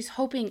 And she's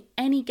hoping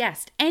any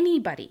guest,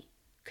 anybody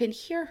can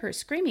hear her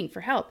screaming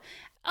for help.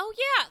 Oh,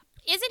 yeah.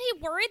 Isn't he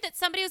worried that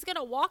somebody was going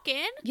to walk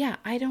in? Yeah,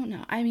 I don't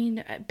know. I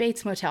mean,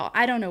 Bates Motel.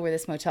 I don't know where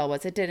this motel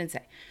was. It didn't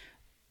say.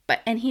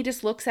 And he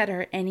just looks at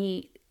her and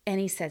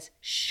he says,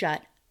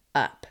 "Shut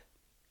up.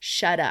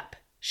 Shut up.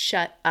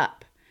 Shut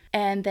up."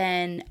 And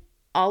then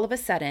all of a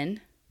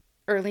sudden,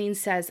 Earlene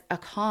says a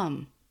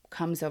calm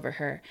comes over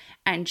her,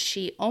 and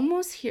she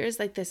almost hears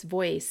like this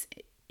voice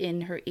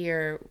in her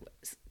ear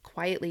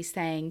quietly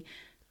saying,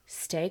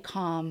 "Stay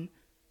calm.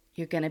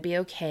 You're going to be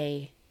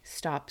okay.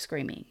 Stop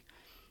screaming."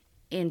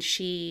 And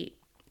she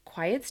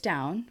quiets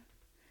down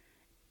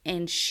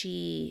and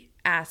she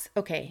asks,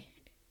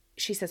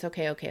 she says,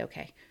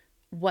 okay.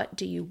 What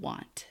do you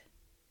want?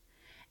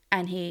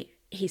 And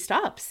he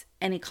stops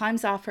and he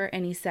climbs off her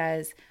and he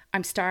says,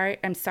 I'm sorry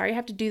I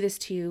have to do this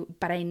to you,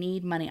 but I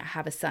need money. I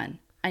have a son.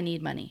 I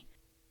need money.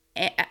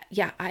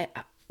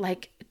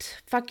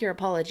 Fuck your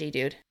apology,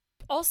 dude.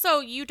 Also,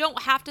 you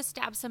don't have to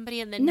stab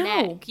somebody in the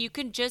neck. You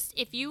can just,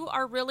 if you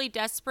are really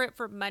desperate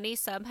for money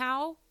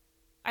somehow,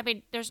 I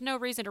mean, there's no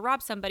reason to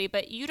rob somebody,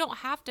 but you don't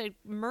have to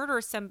murder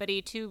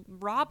somebody to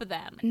rob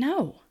them.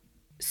 No.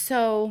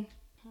 So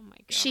oh my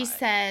God. She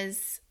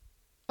says,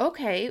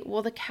 okay,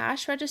 well, the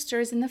cash register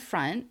is in the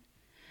front.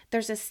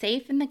 There's a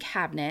safe in the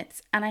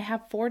cabinets, and I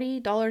have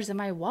 $40 in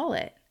my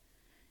wallet.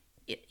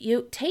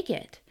 You take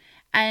it.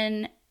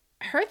 And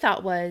her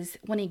thought was,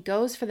 when he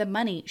goes for the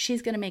money,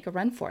 she's going to make a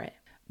run for it.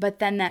 But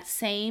then that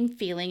same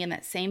feeling and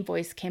that same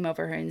voice came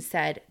over her and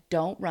said,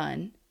 don't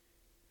run.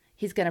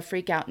 He's going to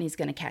freak out and he's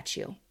going to catch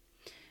you.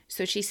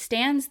 So she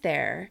stands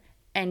there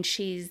and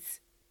she's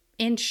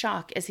in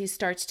shock as he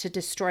starts to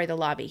destroy the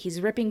lobby.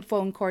 He's ripping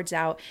phone cords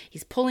out.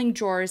 He's pulling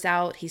drawers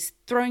out. He's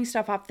throwing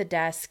stuff off the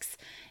desks.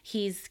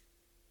 He's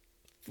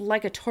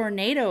like a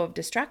tornado of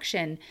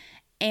destruction.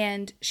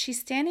 And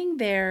she's standing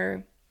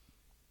there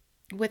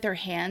with her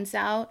hands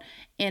out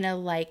in a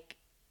like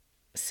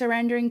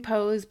surrendering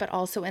pose, but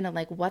also in a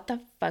like, what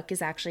the fuck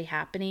is actually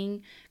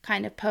happening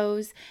kind of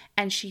pose.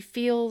 And she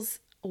feels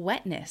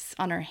wetness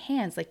on her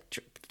hands, like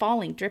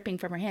falling, dripping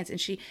from her hands. And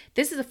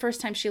this is the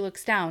first time she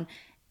looks down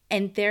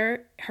and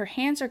her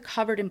hands are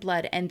covered in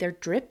blood and they're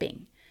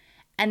dripping.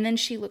 And then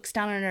she looks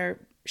down on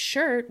her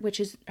shirt, which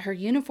is, her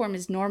uniform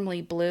is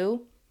normally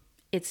blue.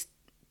 It's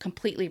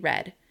completely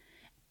red.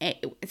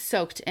 It's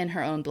soaked in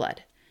her own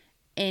blood.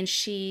 And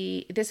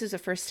this is the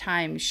first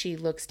time she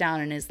looks down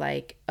and is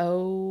like,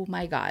 oh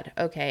my God,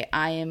 okay,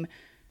 I'm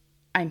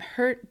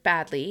hurt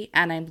badly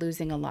and I'm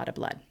losing a lot of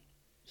blood.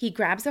 He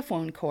grabs a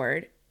phone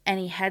cord and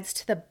he heads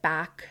to the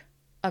back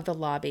of the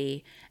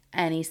lobby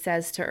and he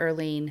says to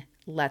Earlene,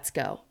 let's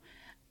go.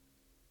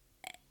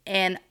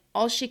 And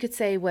all she could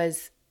say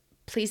was,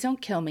 please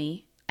don't kill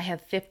me. I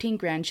have 15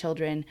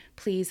 grandchildren.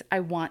 Please,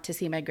 I want to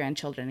see my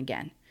grandchildren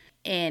again.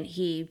 And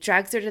he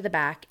drags her to the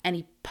back and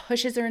he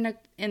pushes her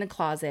in a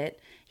closet.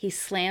 He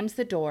slams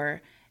the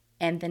door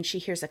and then she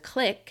hears a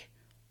click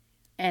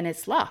and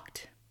it's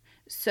locked.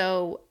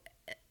 So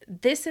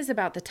this is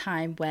about the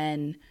time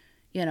when,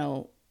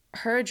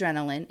 her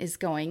adrenaline is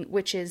going,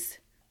 which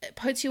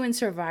puts you in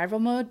survival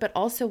mode. But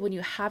also when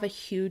you have a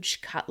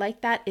huge cut like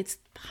that, it's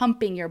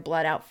pumping your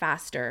blood out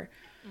faster.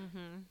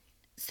 Mm-hmm.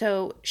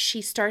 So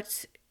she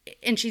starts...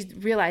 And she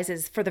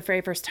realizes for the very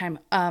first time,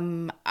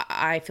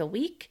 I feel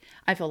weak.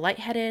 I feel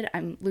lightheaded.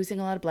 I'm losing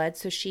a lot of blood.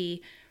 So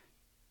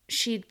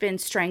she'd been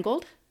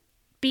strangled,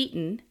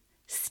 beaten,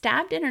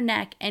 stabbed in her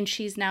neck, and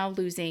she's now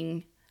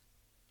losing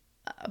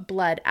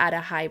blood at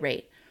a high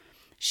rate.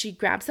 She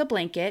grabs a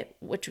blanket,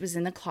 which was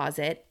in the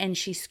closet, and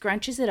she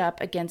scrunches it up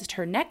against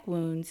her neck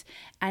wounds,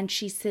 and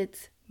she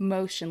sits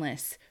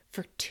motionless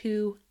for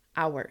 2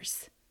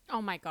 hours.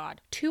 Oh my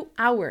God. 2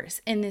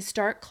 hours in this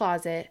dark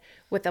closet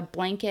with a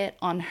blanket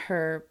on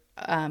her,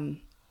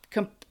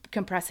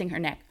 compressing her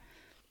neck.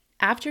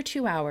 After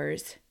 2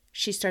 hours,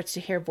 she starts to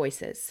hear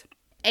voices.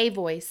 A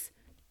voice.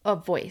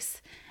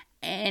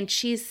 And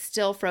she's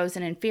still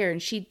frozen in fear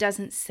and she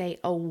doesn't say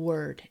a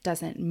word,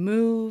 doesn't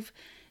move.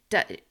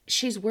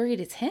 She's worried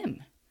it's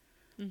him.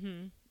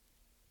 Mm-hmm.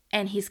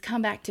 And he's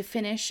come back to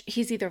finish.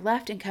 He's either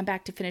left and come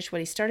back to finish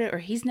what he started or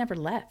he's never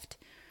left.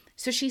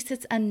 So she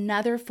sits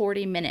another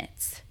 40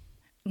 minutes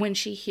when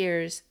she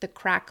hears the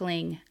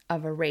crackling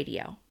of a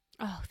radio.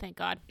 Oh, thank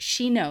God.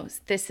 She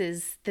knows this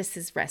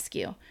is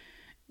rescue.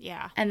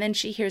 Yeah. And then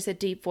she hears a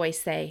deep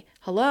voice say,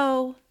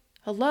 hello,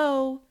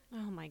 hello.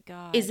 Oh my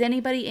God. Is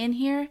anybody in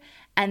here?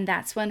 And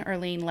that's when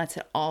Earlene lets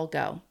it all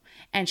go.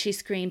 And she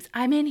screams,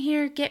 I'm in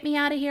here. Get me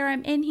out of here.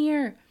 I'm in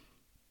here.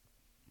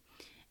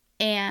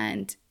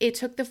 And it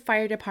took the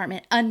fire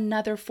department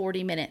another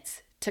 40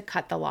 minutes to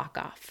cut the lock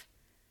off.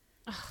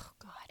 Oh,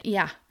 God.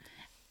 Yeah.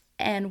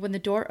 And when the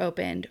door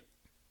opened,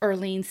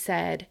 Earlene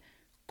said,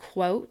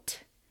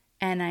 quote,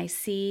 and I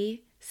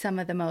see some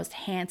of the most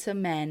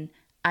handsome men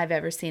I've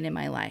ever seen in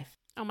my life.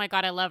 Oh my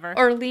God, I love her.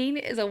 Earlene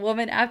is a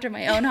woman after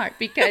my own heart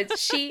because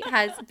she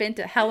has been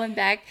to hell and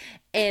back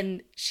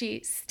and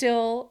she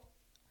still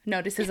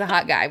notices a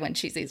hot guy when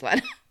she sees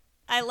one.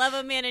 I love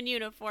a man in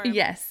uniform.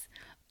 Yes.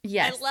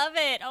 I love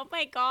it. Oh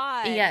my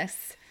God.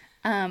 Yes.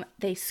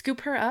 They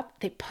scoop her up,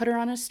 they put her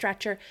on a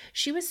stretcher.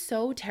 She was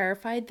so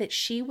terrified that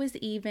she was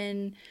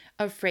even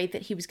afraid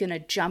that he was going to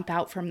jump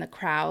out from the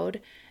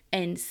crowd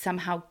and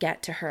somehow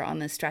get to her on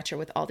the stretcher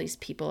with all these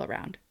people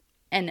around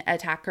and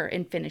attack her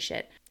and finish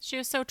it. She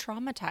was so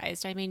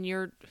traumatized. I mean,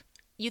 you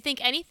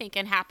think anything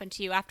can happen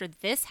to you after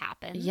this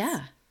happens.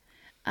 Yeah.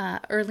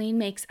 Earlene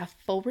makes a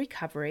full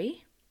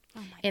recovery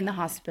in the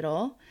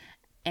hospital.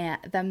 And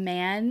the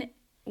man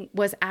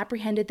was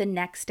apprehended the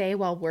next day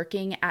while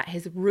working at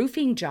his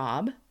roofing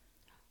job.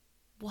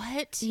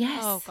 What?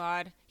 Yes. Oh,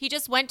 God. He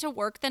just went to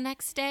work the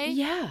next day?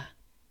 Yeah.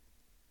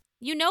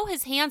 You know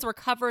his hands were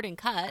covered in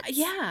cuts.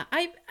 Yeah.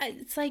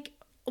 It's like,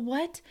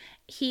 what?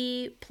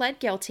 He pled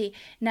guilty.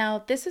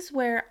 Now, this is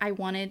where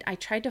I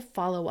tried to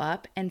follow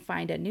up and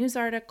find a news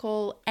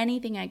article,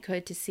 anything I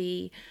could to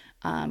see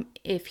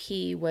if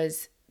he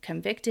was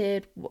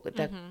convicted,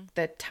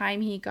 the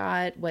time he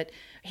got, what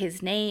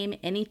his name,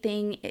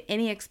 anything,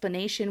 any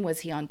explanation.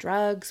 Was he on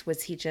drugs?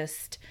 Was he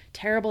just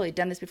terrible? He'd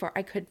done this before.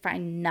 I could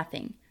find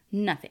nothing.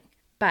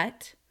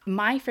 But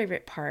my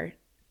favorite part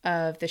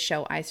of the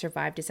show I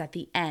Survived is at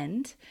the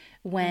end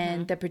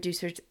when the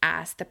producers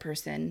asked the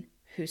person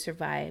who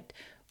survived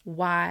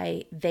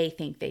why they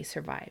think they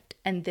survived.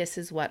 And this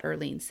is what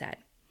Earlene said.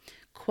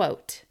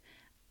 Quote,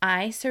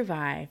 I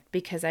survived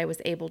because I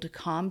was able to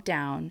calm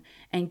down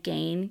and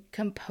gain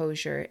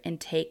composure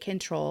and take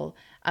control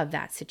of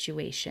that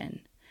situation.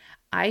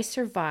 I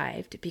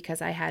survived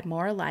because I had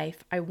more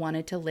life I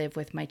wanted to live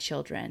with my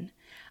children.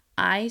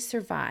 I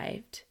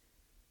survived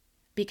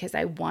because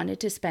I wanted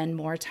to spend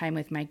more time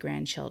with my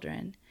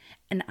grandchildren.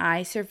 And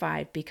I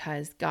survived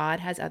because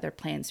God has other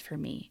plans for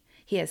me.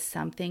 He has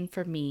something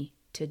for me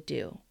to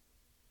do.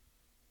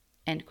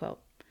 End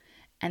quote.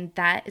 And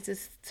that is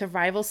a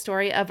survival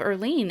story of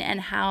Earlene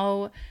and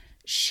how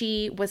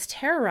she was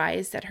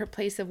terrorized at her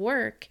place of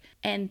work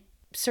and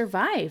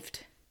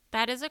survived.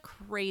 That is a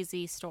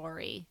crazy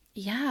story.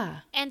 Yeah.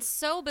 And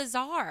so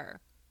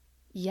bizarre.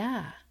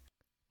 Yeah.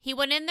 He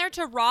went in there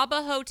to rob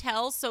a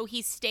hotel, so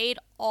he stayed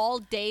all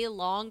day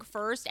long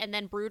first and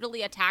then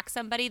brutally attacked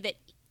somebody that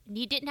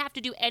he didn't have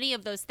to do any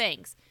of those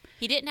things.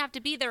 He didn't have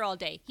to be there all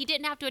day. He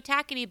didn't have to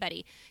attack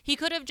anybody. He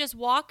could have just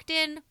walked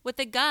in with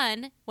a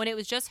gun when it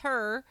was just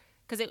her,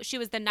 because she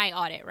was the night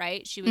audit,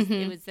 right?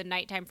 It was the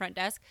nighttime front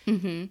desk.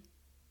 Mm-hmm.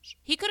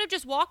 He could have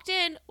just walked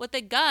in with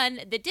a gun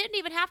that didn't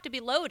even have to be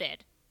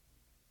loaded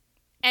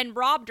and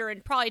robbed her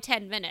in probably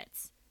 10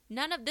 minutes.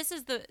 None of this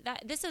is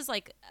this is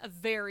like a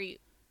very,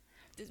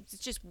 it's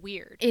just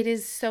weird. It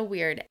is so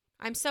weird.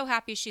 I'm so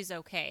happy she's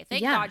okay.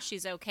 Thank God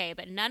she's okay,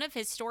 but none of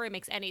his story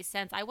makes any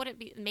sense. I wouldn't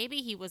be, maybe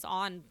he was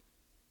on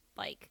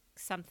like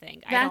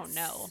something. I don't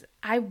know.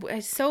 I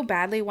so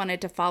badly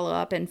wanted to follow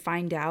up and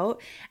find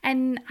out.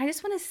 And I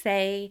just want to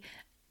say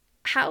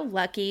how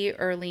lucky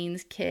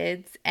Earlene's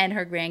kids and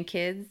her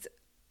grandkids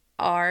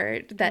are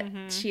that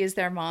she is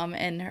their mom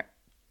and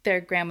their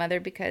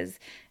grandmother, because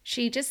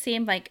she just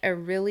seemed like a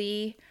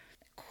really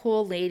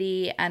cool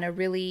lady and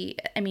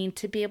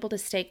to be able to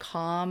stay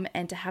calm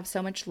and to have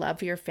so much love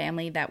for your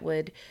family that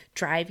would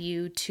drive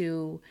you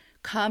to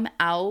come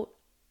out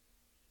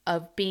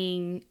of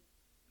being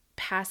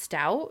passed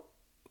out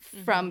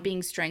from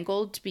being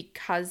strangled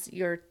because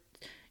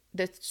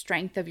the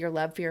strength of your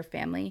love for your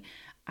family.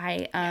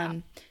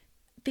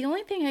 The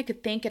only thing I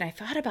could think, and I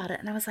thought about it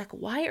and I was like,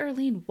 why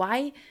Earlene?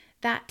 Why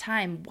that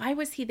time? Why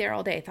was he there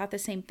all day? I thought the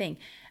same thing.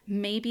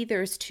 Maybe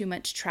there's too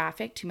much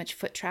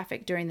foot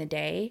traffic during the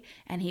day,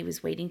 and he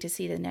was waiting to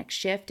see the next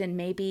shift. And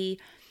maybe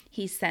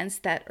he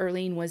sensed that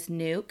Earlene was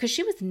new, because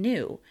she was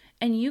new.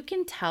 And you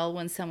can tell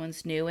when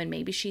someone's new, and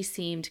maybe she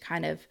seemed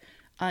kind of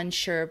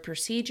unsure of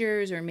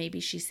procedures, or maybe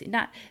she's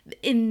not.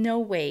 In no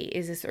way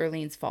is this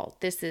Earlene's fault.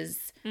 This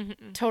is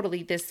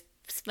totally this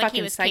like fucking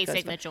he was psycho's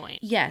casing the fault. joint.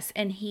 Yes,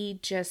 and he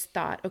just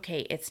thought,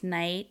 okay, it's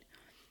night.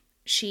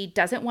 She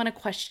doesn't want to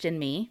question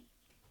me,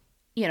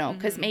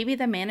 because maybe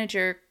the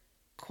manager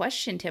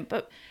questioned him.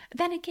 But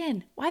then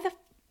again,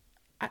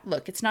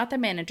 look, it's not the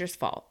manager's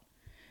fault.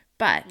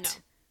 But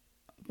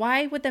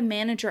why would the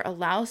manager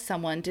allow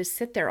someone to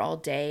sit there all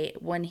day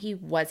when he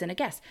wasn't a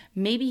guest?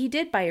 Maybe he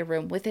did buy a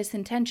room with this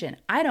intention.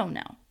 I don't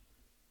know.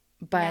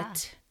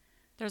 But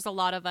there's a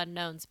lot of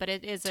unknowns, but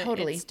it's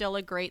still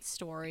a great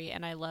story,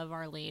 and I love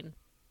Arlene.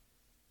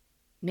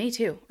 Me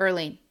too.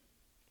 Earlene.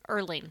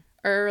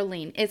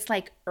 It's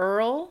like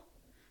Earlene.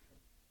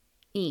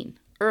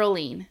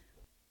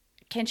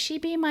 Can she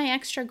be my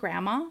extra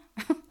grandma?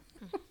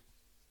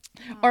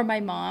 Or my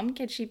mom?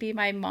 Can she be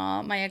my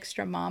mom, my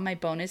extra mom, my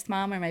bonus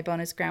mom, or my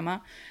bonus grandma?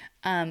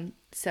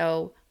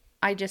 So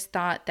I just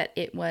thought that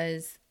it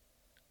was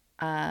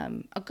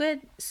a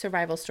good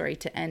survival story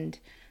to end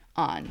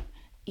on,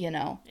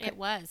 It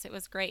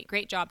was great.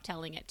 Great job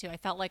telling it too. I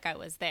felt like I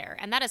was there.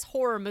 And that is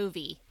horror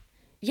movie.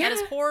 Yeah. That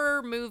is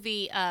horror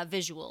movie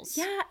visuals.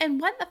 Yeah,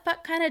 and what the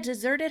fuck kind of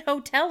deserted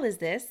hotel is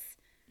this?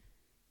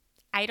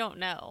 I don't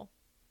know.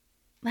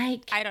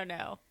 I don't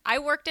know. I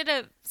worked at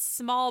a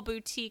small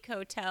boutique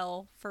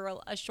hotel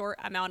for a short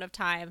amount of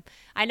time.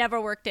 I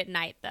never worked at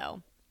night,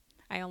 though.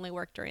 I only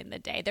worked during the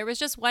day. There was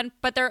just one,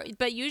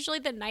 but usually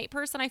the night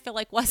person I feel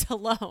like was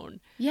alone.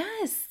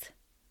 Yes.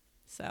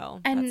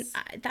 So and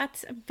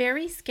that's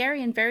very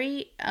scary and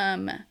very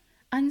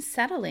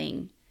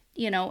unsettling.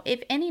 You know,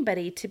 if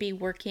anybody to be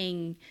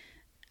working,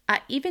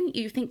 even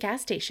you think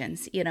gas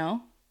stations, you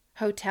know,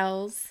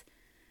 hotels.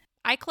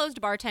 I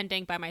closed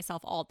bartending by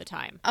myself all the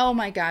time. Oh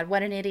my God,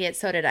 what an idiot.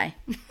 So did I.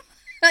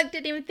 I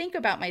didn't even think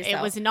about myself.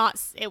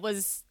 It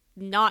was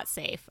not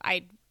safe.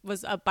 I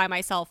was up by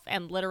myself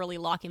and literally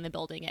locking the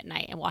building at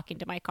night and walking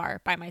to my car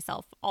by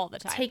myself all the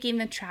time. Taking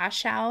the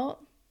trash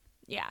out.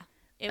 Yeah.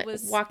 It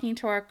was walking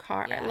to our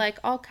car, yeah. like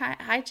all kind.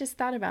 I just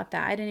thought about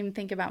that. I didn't even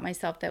think about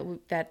myself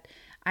that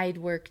I'd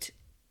worked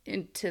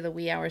into the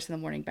wee hours of the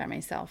morning by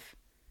myself.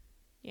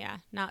 Yeah,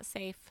 not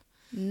safe.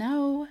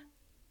 No.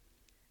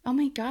 Oh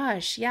my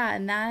gosh, yeah,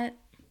 and that.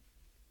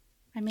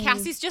 I mean,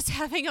 Cassie's just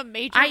having a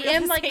major. I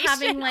am like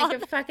having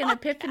like a fucking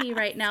epiphany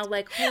right now.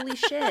 Like, holy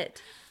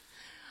shit.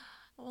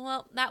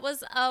 Well, that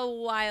was a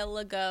while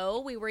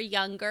ago. We were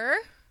younger,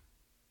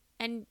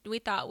 and we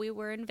thought we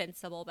were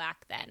invincible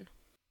back then.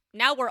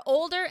 Now we're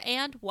older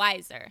and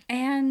wiser.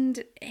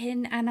 And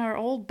our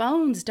old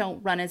bones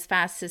don't run as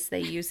fast as they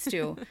used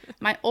to.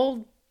 My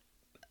old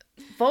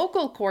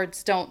vocal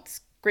cords don't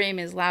scream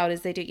as loud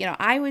as they do. You know,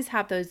 I always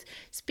have those,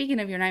 speaking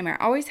of your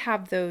nightmare, I always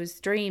have those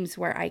dreams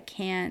where I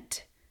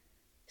can't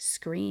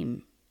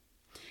scream.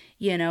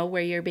 You know,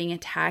 where you're being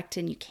attacked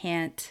and you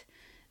can't.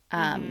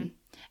 And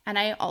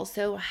I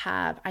also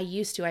have, I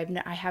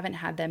haven't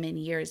had them in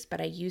years,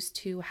 but I used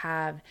to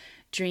have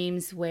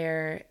dreams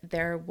where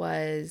there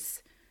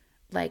was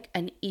like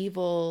an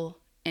evil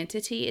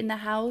entity in the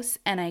house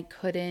and I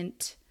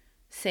couldn't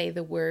say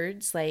the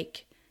words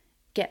like,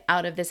 get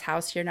out of this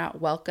house, you're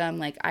not welcome,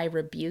 like I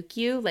rebuke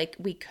you. Like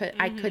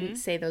I couldn't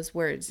say those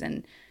words,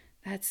 and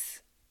that's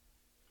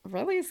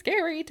really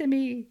scary to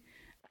me.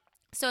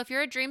 So if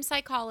you're a dream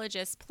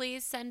psychologist,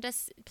 please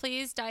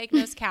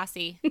diagnose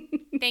Cassie.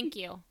 Thank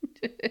you.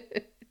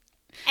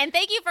 And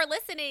thank you for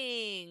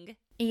listening.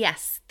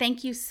 Yes,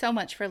 thank you so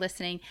much for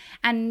listening.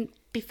 And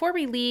before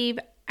we leave,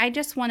 I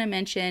just want to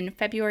mention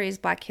February is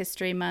Black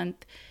History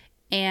Month,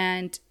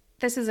 and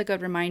this is a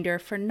good reminder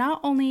for not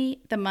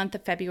only the month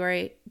of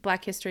February,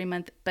 Black History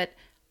Month, but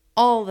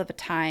all of the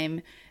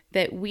time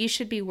that we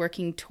should be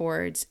working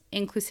towards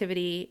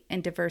inclusivity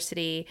and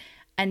diversity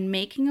and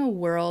making a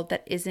world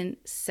that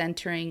isn't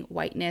centering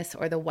whiteness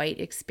or the white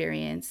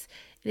experience.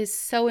 It is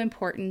so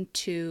important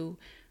to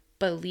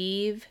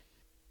believe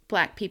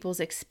Black people's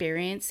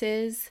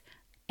experiences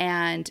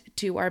and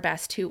do our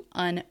best to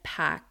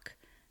unpack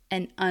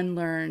and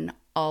unlearn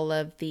all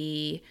of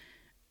the,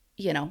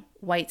 you know,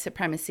 white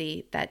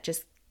supremacy that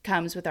just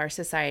comes with our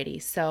society.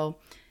 So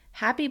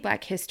happy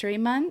Black History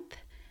Month.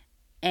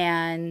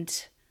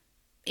 And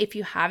if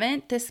you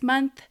haven't this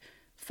month,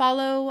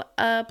 follow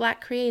a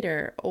Black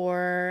creator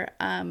or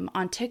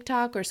on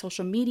TikTok or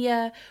social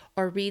media,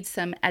 or read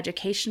some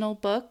educational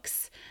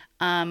books.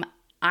 I'm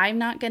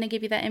not going to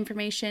give you that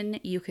information.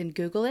 You can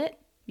Google it.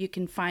 You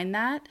can find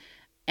that.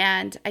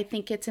 And I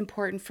think it's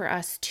important for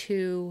us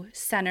to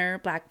center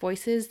Black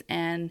voices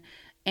and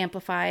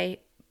amplify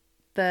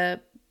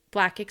the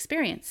Black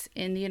experience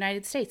in the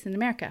United States, in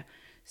America.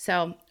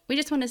 So we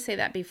just want to say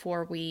that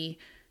before we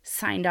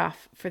signed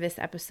off for this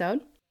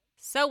episode.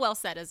 So well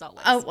said, as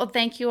always. Oh, well,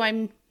 thank you.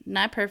 I'm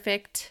not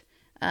perfect.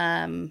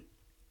 You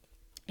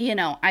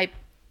know, I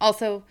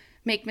also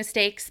make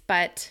mistakes,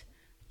 but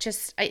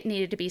just it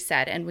needed to be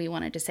said. And we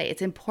wanted to say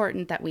it's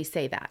important that we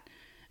say that.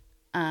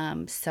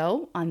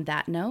 So on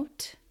that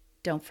note,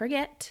 don't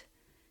forget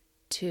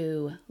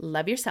to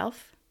love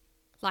yourself.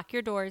 Lock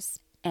your doors.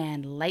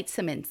 And light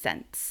some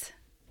incense.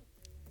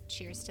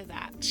 Cheers to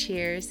that.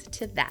 Cheers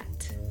to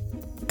that.